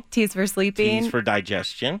sleeping. Teas for sleeping. Teas for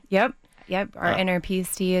digestion. Yep. Our inner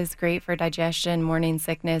peace tea is great for digestion, morning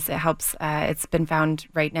sickness. It helps. It's been found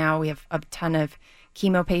right now. We have a ton of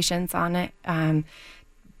chemo patients on it,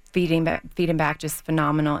 feeding back just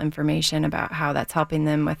phenomenal information about how that's helping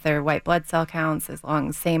them with their white blood cell counts.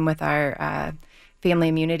 Same with our family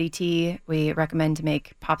immunity tea. We recommend to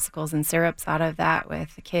make popsicles and syrups out of that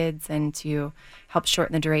with the kids, and to help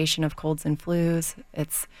shorten the duration of colds and flus.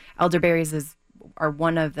 Elderberries are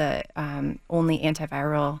one of the only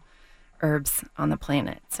antiviral herbs on the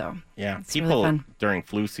planet. So yeah, it's people really fun. During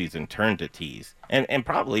flu season turn to teas and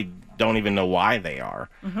probably don't even know why they are,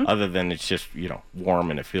 other than it's just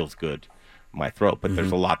warm and it feels good in my throat. But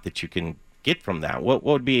there's a lot that you can get from that. What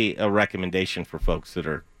would be a recommendation for folks that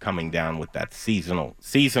are coming down with that seasonal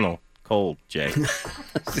cold, Jay?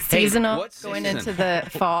 Seasonal, going into the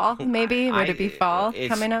fall, maybe? Would it be fall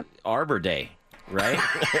coming up? Arbor Day. Right?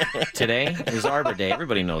 Today is Arbor Day.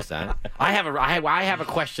 Everybody knows that. I have a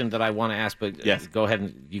question that I want to ask, but yes, go ahead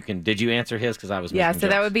and you can. Did you answer his? Because I was so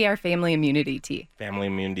that would be our family immunity tea. Family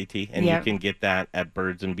immunity tea, and you can get that at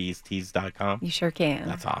birdsandbeesteas.com. You sure can.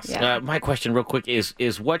 That's awesome. Yeah. My question, real quick,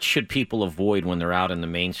 is what should people avoid when they're out in the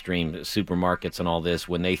mainstream supermarkets and all this,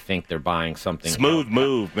 when they think they're buying something? Smooth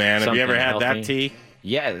move, man. Have you ever had that tea?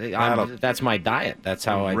 Yeah, that's my diet. That's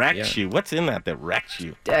how I wrecks you. What's in that wrecks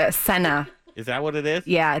you? Senna. Is that what it is?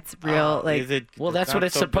 Yeah, it's real. That's what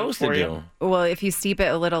it's supposed to do. Well, if you steep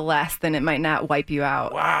it a little less, then it might not wipe you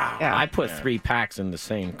out. Wow. Yeah. I put 3 packs in the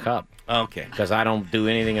same cup. Okay. Because I don't do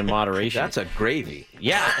anything in moderation. That's a gravy.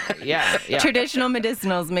 Yeah. Traditional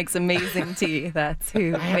medicinals makes amazing tea. That's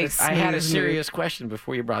who makes I had a Smooth serious question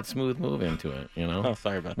before you brought Smooth Move into it, Oh,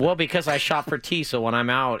 sorry about that. Well, because I shop for tea, so when I'm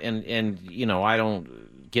out and I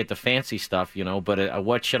don't get the fancy stuff, but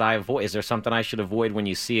what should I avoid? Is there something I should avoid when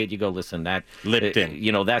you see it? You go, listen, that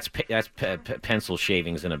Lipton. That's pencil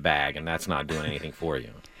shavings in a bag, and that's not doing anything for you.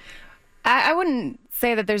 I wouldn't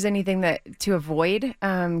say that there's anything to avoid,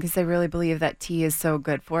 because I really believe that tea is so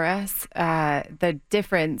good for us. The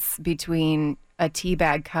difference between a tea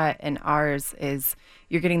bag cut, and ours is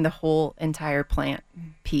you're getting the whole entire plant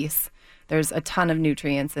piece. There's a ton of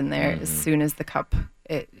nutrients in there as soon as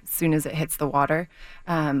as soon as it hits the water.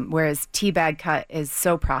 Whereas tea bag cut is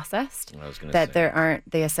so processed that there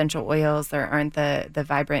aren't the essential oils, there aren't the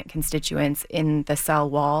vibrant constituents in the cell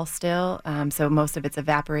wall still. So most of it's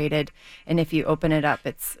evaporated, and if you open it up,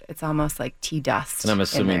 it's almost like tea dust. And I'm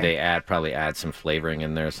assuming they probably add some flavoring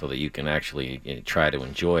in there so that you can actually try to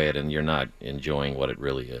enjoy it, and you're not enjoying what it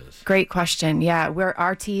really is. Great question. Yeah,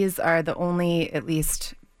 our teas are the only, at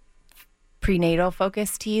least prenatal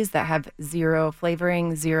focused teas that have zero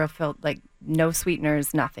flavoring, no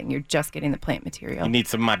sweeteners, nothing. You're just getting the plant material. You need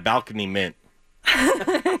some of my balcony mint.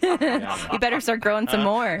 You better start growing some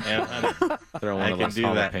more. Throw one of those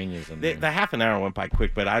jalapenos in there. The half an hour went by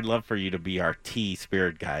quick, but I'd love for you to be our tea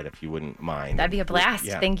spirit guide if you wouldn't mind. That'd be a blast.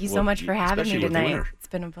 Thank you so much for having me tonight. It's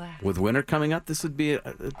been a blast. With winter coming up, this would be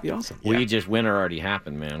awesome. Winter already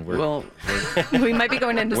happened, man. We might be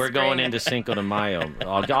going into We're spring. going into Cinco de Mayo.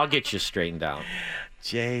 I'll get you straightened out.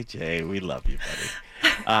 JJ, we love you, buddy.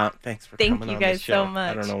 Thanks for coming on the show. Thank you guys so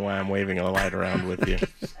much. I don't know why I'm waving a light around with you.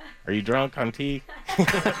 Are you drunk on tea?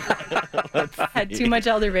 Had too much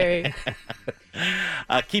elderberry.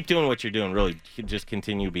 Keep doing what you're doing. Really, just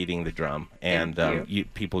continue beating the drum. And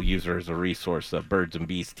people use her as a resource. Birds and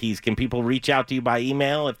Bees Teas. Can people reach out to you by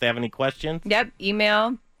email if they have any questions? Yep,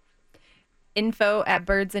 email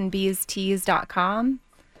info@birdsandbeesteas.com.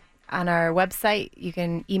 On our website, you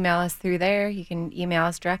can email us through there. You can email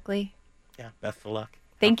us directly. Yeah, best of luck.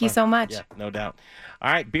 Thank you so much. Yeah, no doubt.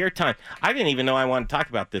 All right, beer time. I didn't even know I wanted to talk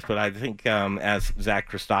about this, but I think as Zach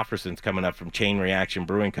Christopherson's coming up from Chain Reaction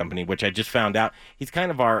Brewing Company, which I just found out, he's kind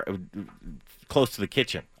of our close to the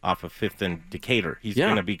kitchen off of 5th and Decatur. He's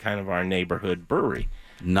going to be kind of our neighborhood brewery.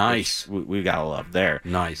 Nice. We got to love there.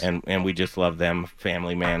 Nice. And we just love them,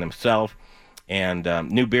 family man himself. And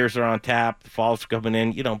new beers are on tap. The fall's coming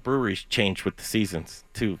in. You know, breweries change with the seasons,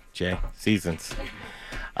 too, Jay. Seasons.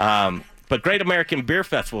 But Great American Beer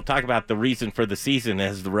Fest, we'll talk about the reason for the season.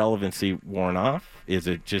 Has the relevancy worn off? Is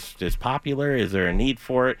it just as popular? Is there a need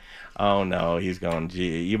for it? Oh, no. He's going,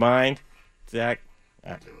 gee, you mind, Zach?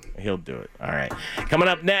 He'll do it. All right. Coming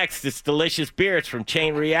up next, it's Delicious Beer. It's from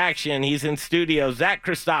Chain Reaction. He's in studio. Zach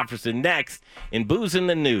Christopherson next in Booze in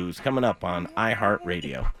the News, coming up on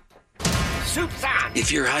iHeartRadio. Soup's on.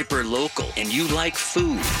 If you're hyper local and you like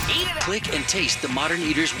food, click and taste the Modern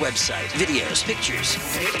Eaters website. Videos, pictures.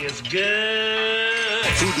 It is good.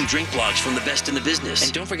 Food and drink blogs from the best in the business.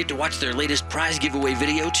 And don't forget to watch their latest prize giveaway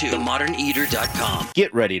video too. TheModernEater.com.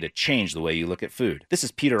 Get ready to change the way you look at food. This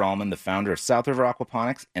is Peter Allman, the founder of South River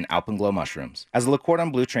Aquaponics and Alpenglow Mushrooms. As a Le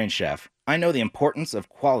Cordon Bleu trained chef, I know the importance of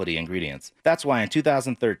quality ingredients. That's why in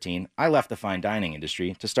 2013, I left the fine dining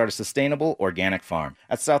industry to start a sustainable organic farm.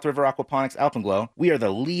 At South River Aquaponics Alpenglow, we are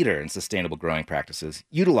the leader in sustainable growing practices,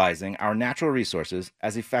 utilizing our natural resources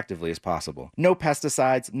as effectively as possible. No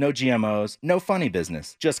pesticides, no GMOs, no funny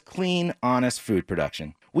business, just clean, honest food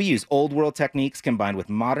production. We use old world techniques combined with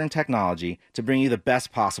modern technology to bring you the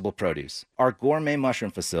best possible produce. Our gourmet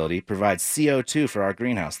mushroom facility provides CO2 for our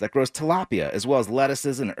greenhouse that grows tilapia as well as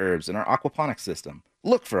lettuces and herbs in our aquaponics system.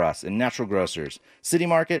 Look for us in Natural Grocers, City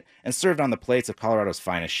Market, and served on the plates of Colorado's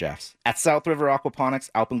finest chefs. At South River Aquaponics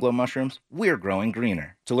Alpenglow Mushrooms, we're growing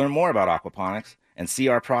greener. To learn more about aquaponics and see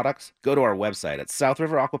our products, go to our website at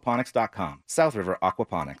southriveraquaponics.com. South River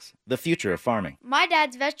Aquaponics, the future of farming. My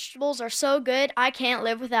dad's vegetables are so good, I can't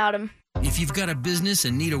live without them. If you've got a business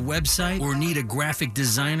and need a website or need a graphic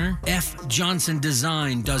designer, F. Johnson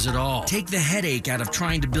Design does it all. Take the headache out of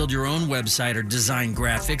trying to build your own website or design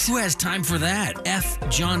graphics. Who has time for that? F.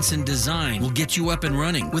 Johnson Design will get you up and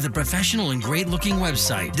running with a professional and great-looking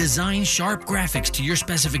website. Design sharp graphics to your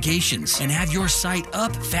specifications and have your site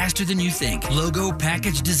up faster than you think. Logo,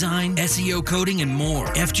 package design, SEO coding, and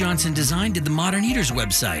more. F. Johnson Design did the Modern Eaters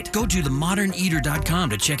website. Go to themoderneater.com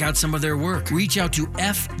to check out some of their work. Reach out to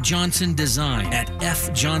F. Johnson Design at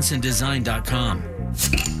fjohnsondesign.com.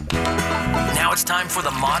 Now it's time for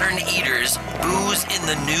the Modern Eaters Booze in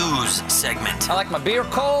the News segment. I like my beer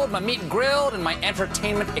cold, my meat grilled, and my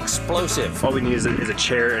entertainment explosive. All we need is a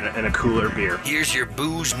chair and a cooler beer. Here's your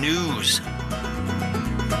booze news.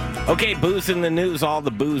 Okay, Booze in the News, all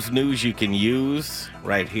the booze news you can use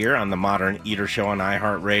right here on the Modern Eater Show on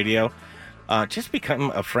iHeartRadio. Just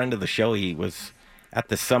become a friend of the show. He was at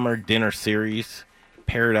the Summer Dinner Series.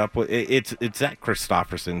 Paired up with it's Zach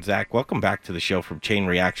Christopherson. Zach, welcome back to the show from Chain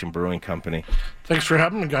Reaction Brewing Company. Thanks for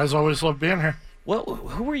having me, guys. Always love being here. Well,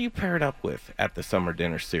 who were you paired up with at the Summer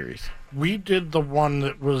Dinner Series? We did the one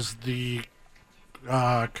that was the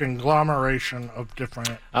conglomeration of different.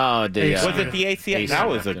 Oh, was it the ACF? That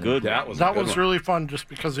was a good. That was really fun, just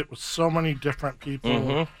because it was so many different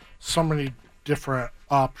people, so many different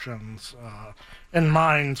options, and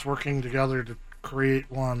minds working together to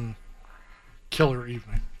create one killer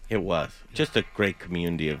evening. It was just a great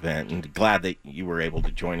community event, and glad that you were able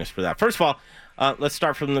to join us for that. First of all, let's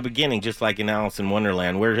start from the beginning, just like in Alice in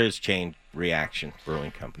Wonderland. Where is Chain Reaction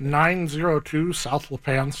Brewing Company? 902 South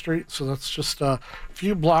Lipan Street, so that's just a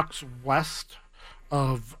few blocks west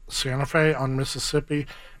of Santa Fe on Mississippi,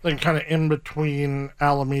 then kind of in between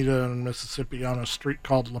Alameda and Mississippi on a street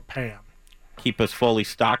called Lipan. Keep us fully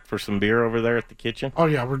stocked for some beer over there at the kitchen? Oh,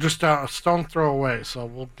 yeah, we're just a stone throw away, so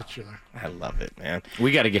we'll get you there. I love it, man.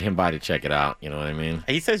 We got to get him by to check it out, you know what I mean?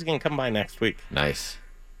 He says he can come by next week. Nice.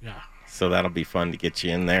 Yeah. So that'll be fun to get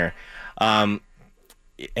you in there.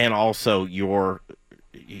 And also your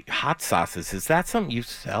hot sauces, is that something you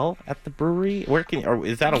sell at the brewery? Where can or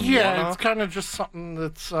is that a one-off? It's kind of just something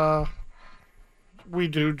that's we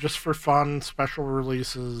do just for fun, special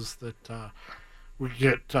releases that we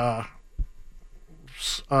get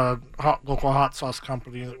local hot sauce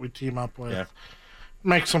company that we team up with.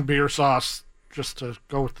 Make some beer sauce just to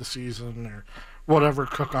go with the season, or whatever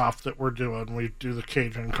cook-off that we're doing. We do the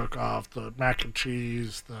Cajun cook-off, the mac and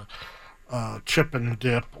cheese, the chip and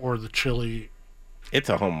dip, or the chili. It's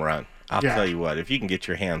a home run. I'll tell you what, if you can get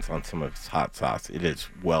your hands on some of his hot sauce, it is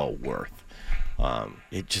well worth.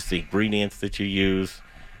 It's just the ingredients that you use.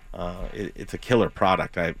 It's a killer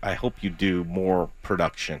product. I hope you do more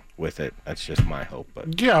production with it. That's just my hope.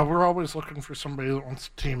 But yeah, we're always looking for somebody that wants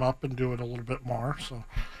to team up and do it a little bit more. So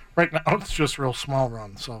right now it's just real small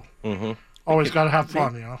run. So always got to have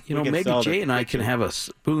fun, you know. You know, maybe Jay and I can have a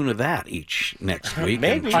spoon of that each next week.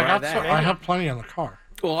 Maybe I have plenty in the car.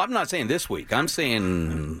 Well, I'm not saying this week. I'm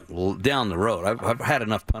saying down the road. I've had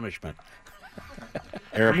enough punishment.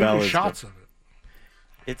 Arabella's shots of it.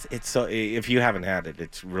 It's so, if you haven't had it,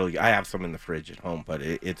 it's really. I have some in the fridge at home, but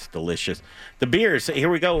it's delicious. The beers. Here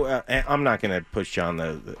we go. I'm not going to push you on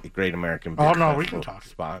the Great American Beer Festival we can talk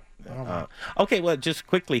spot. Okay, well, just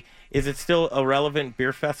quickly, is it still a relevant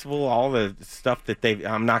beer festival? All the stuff that they've.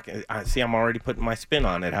 I'm not. I see. I'm already putting my spin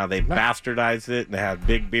on it. How they've bastardized it. And they have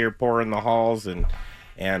big beer pour in the halls and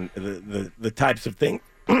the types of things.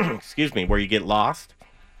 Excuse me, where you get lost.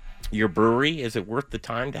 Your brewery, is it worth the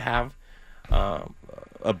time to have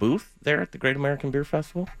a booth there at the Great American Beer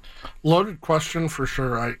Festival? Loaded question for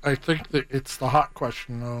sure. I think that it's the hot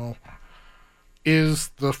question, though. Is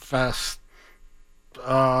the fest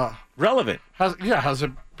relevant? Has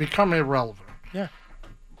it become irrelevant? Yeah.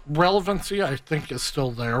 Relevancy, I think, is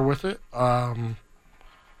still there with it. I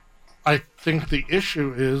think the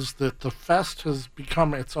issue is that the fest has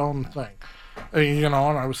become its own thing. You know,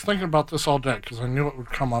 and I was thinking about this all day because I knew it would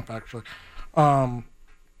come up, actually.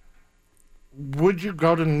 Would you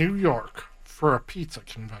go to New York for a pizza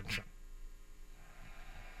convention?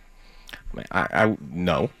 I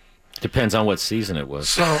no. Depends on what season it was.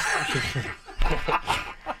 So,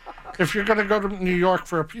 if you're going to go to New York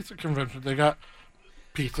for a pizza convention, they got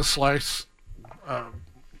pizza slice,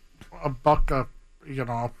 a buck of, you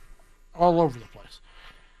know, all over the place.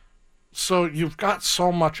 So you've got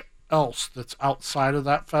so much else that's outside of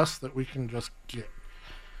that fest that we can just get.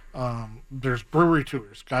 There's brewery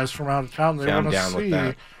tours, guys from out of town. They want to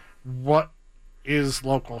see what is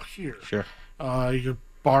local here. Sure. Your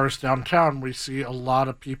bars downtown, we see a lot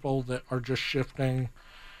of people that are just shifting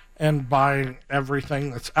and buying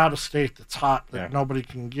everything that's out of state, that's hot, that nobody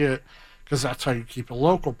can get, because that's how you keep a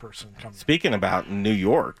local person coming. Speaking about New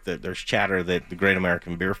York, that there's chatter that the Great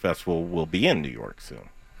American Beer Festival will be in New York soon.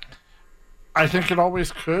 I think it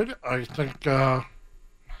always could. I think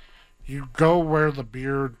you go where the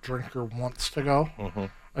beer drinker wants to go.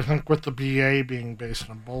 I think with the BA being based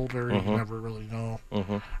in Boulder, you never really know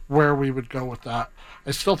where we would go with that.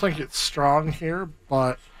 I still think it's strong here,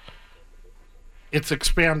 but it's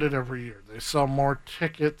expanded every year. They sell more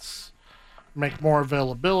tickets, make more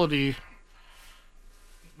availability.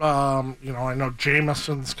 You know, I know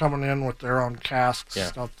Jameson's coming in with their own casks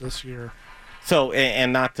stuff this year. So,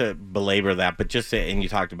 and not to belabor that, but just, and you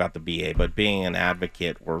talked about the BA, but being an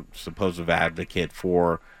advocate or supposed advocate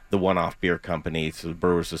for the one-off beer companies, the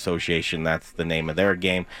Brewers Association, that's the name of their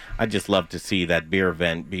game. I'd just love to see that beer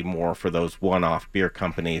event be more for those one-off beer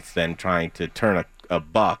companies than trying to turn a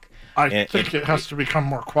buck I think it has to become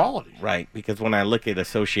more quality. Right, because when I look at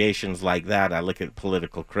associations like that, I look at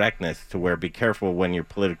political correctness to where be careful when you're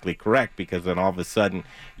politically correct, because then all of a sudden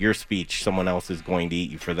your speech, someone else is going to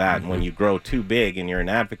eat you for that. And when you grow too big and you're an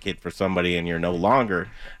advocate for somebody and you're no longer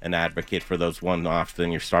an advocate for those one-offs,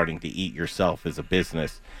 then you're starting to eat yourself as a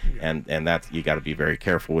business. And that's, you got to be very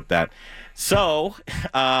careful with that. So,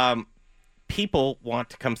 people want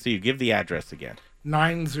to come see you. Give the address again.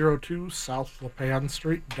 902 South Lipan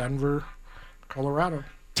Street, Denver, Colorado.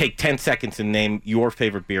 Take 10 seconds and name your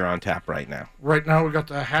favorite beer on tap right now. Right now we got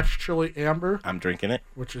the Hatch Chili Amber. I'm drinking it.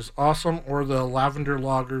 Which is awesome. Or the Lavender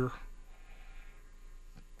Lager.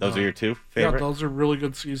 Those are your two favorite? Yeah, those are really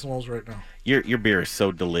good seasonals right now. Your beer is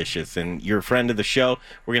so delicious, and you're a friend of the show.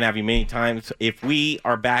 We're going to have you many times. If we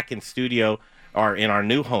are back in studio or in our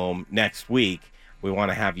new home next week, we want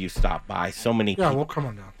to have you stop by. So many Yeah, we'll come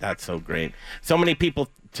on down. That's so great. So many people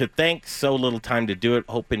to thank, so little time to do it.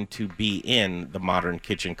 Hoping to be in the Modern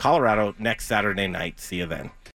Kitchen, Colorado, next Saturday night. See you then.